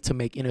live to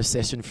make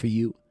intercession for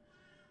you,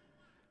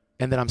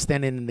 and that I'm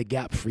standing in the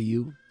gap for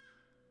you.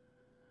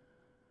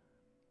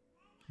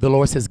 The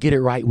Lord says, get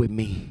it right with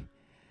me,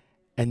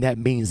 and that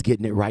means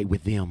getting it right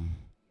with them.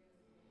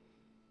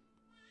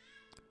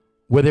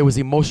 Where there was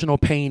emotional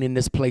pain in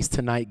this place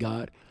tonight,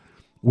 God,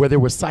 where there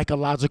were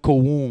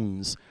psychological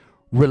wounds,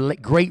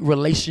 great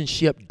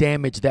relationship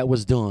damage that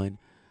was done,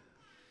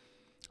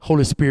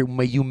 Holy Spirit,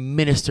 may you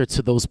minister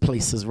to those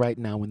places right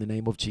now in the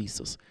name of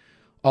Jesus.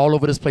 All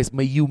over this place,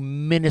 may you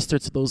minister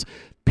to those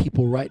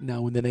people right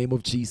now in the name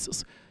of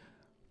Jesus.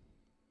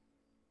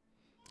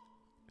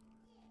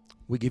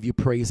 We give you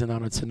praise and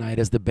honor tonight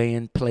as the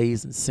band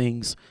plays and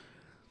sings.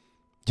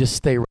 Just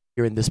stay right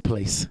here in this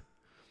place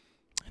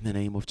in the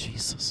name of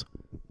Jesus.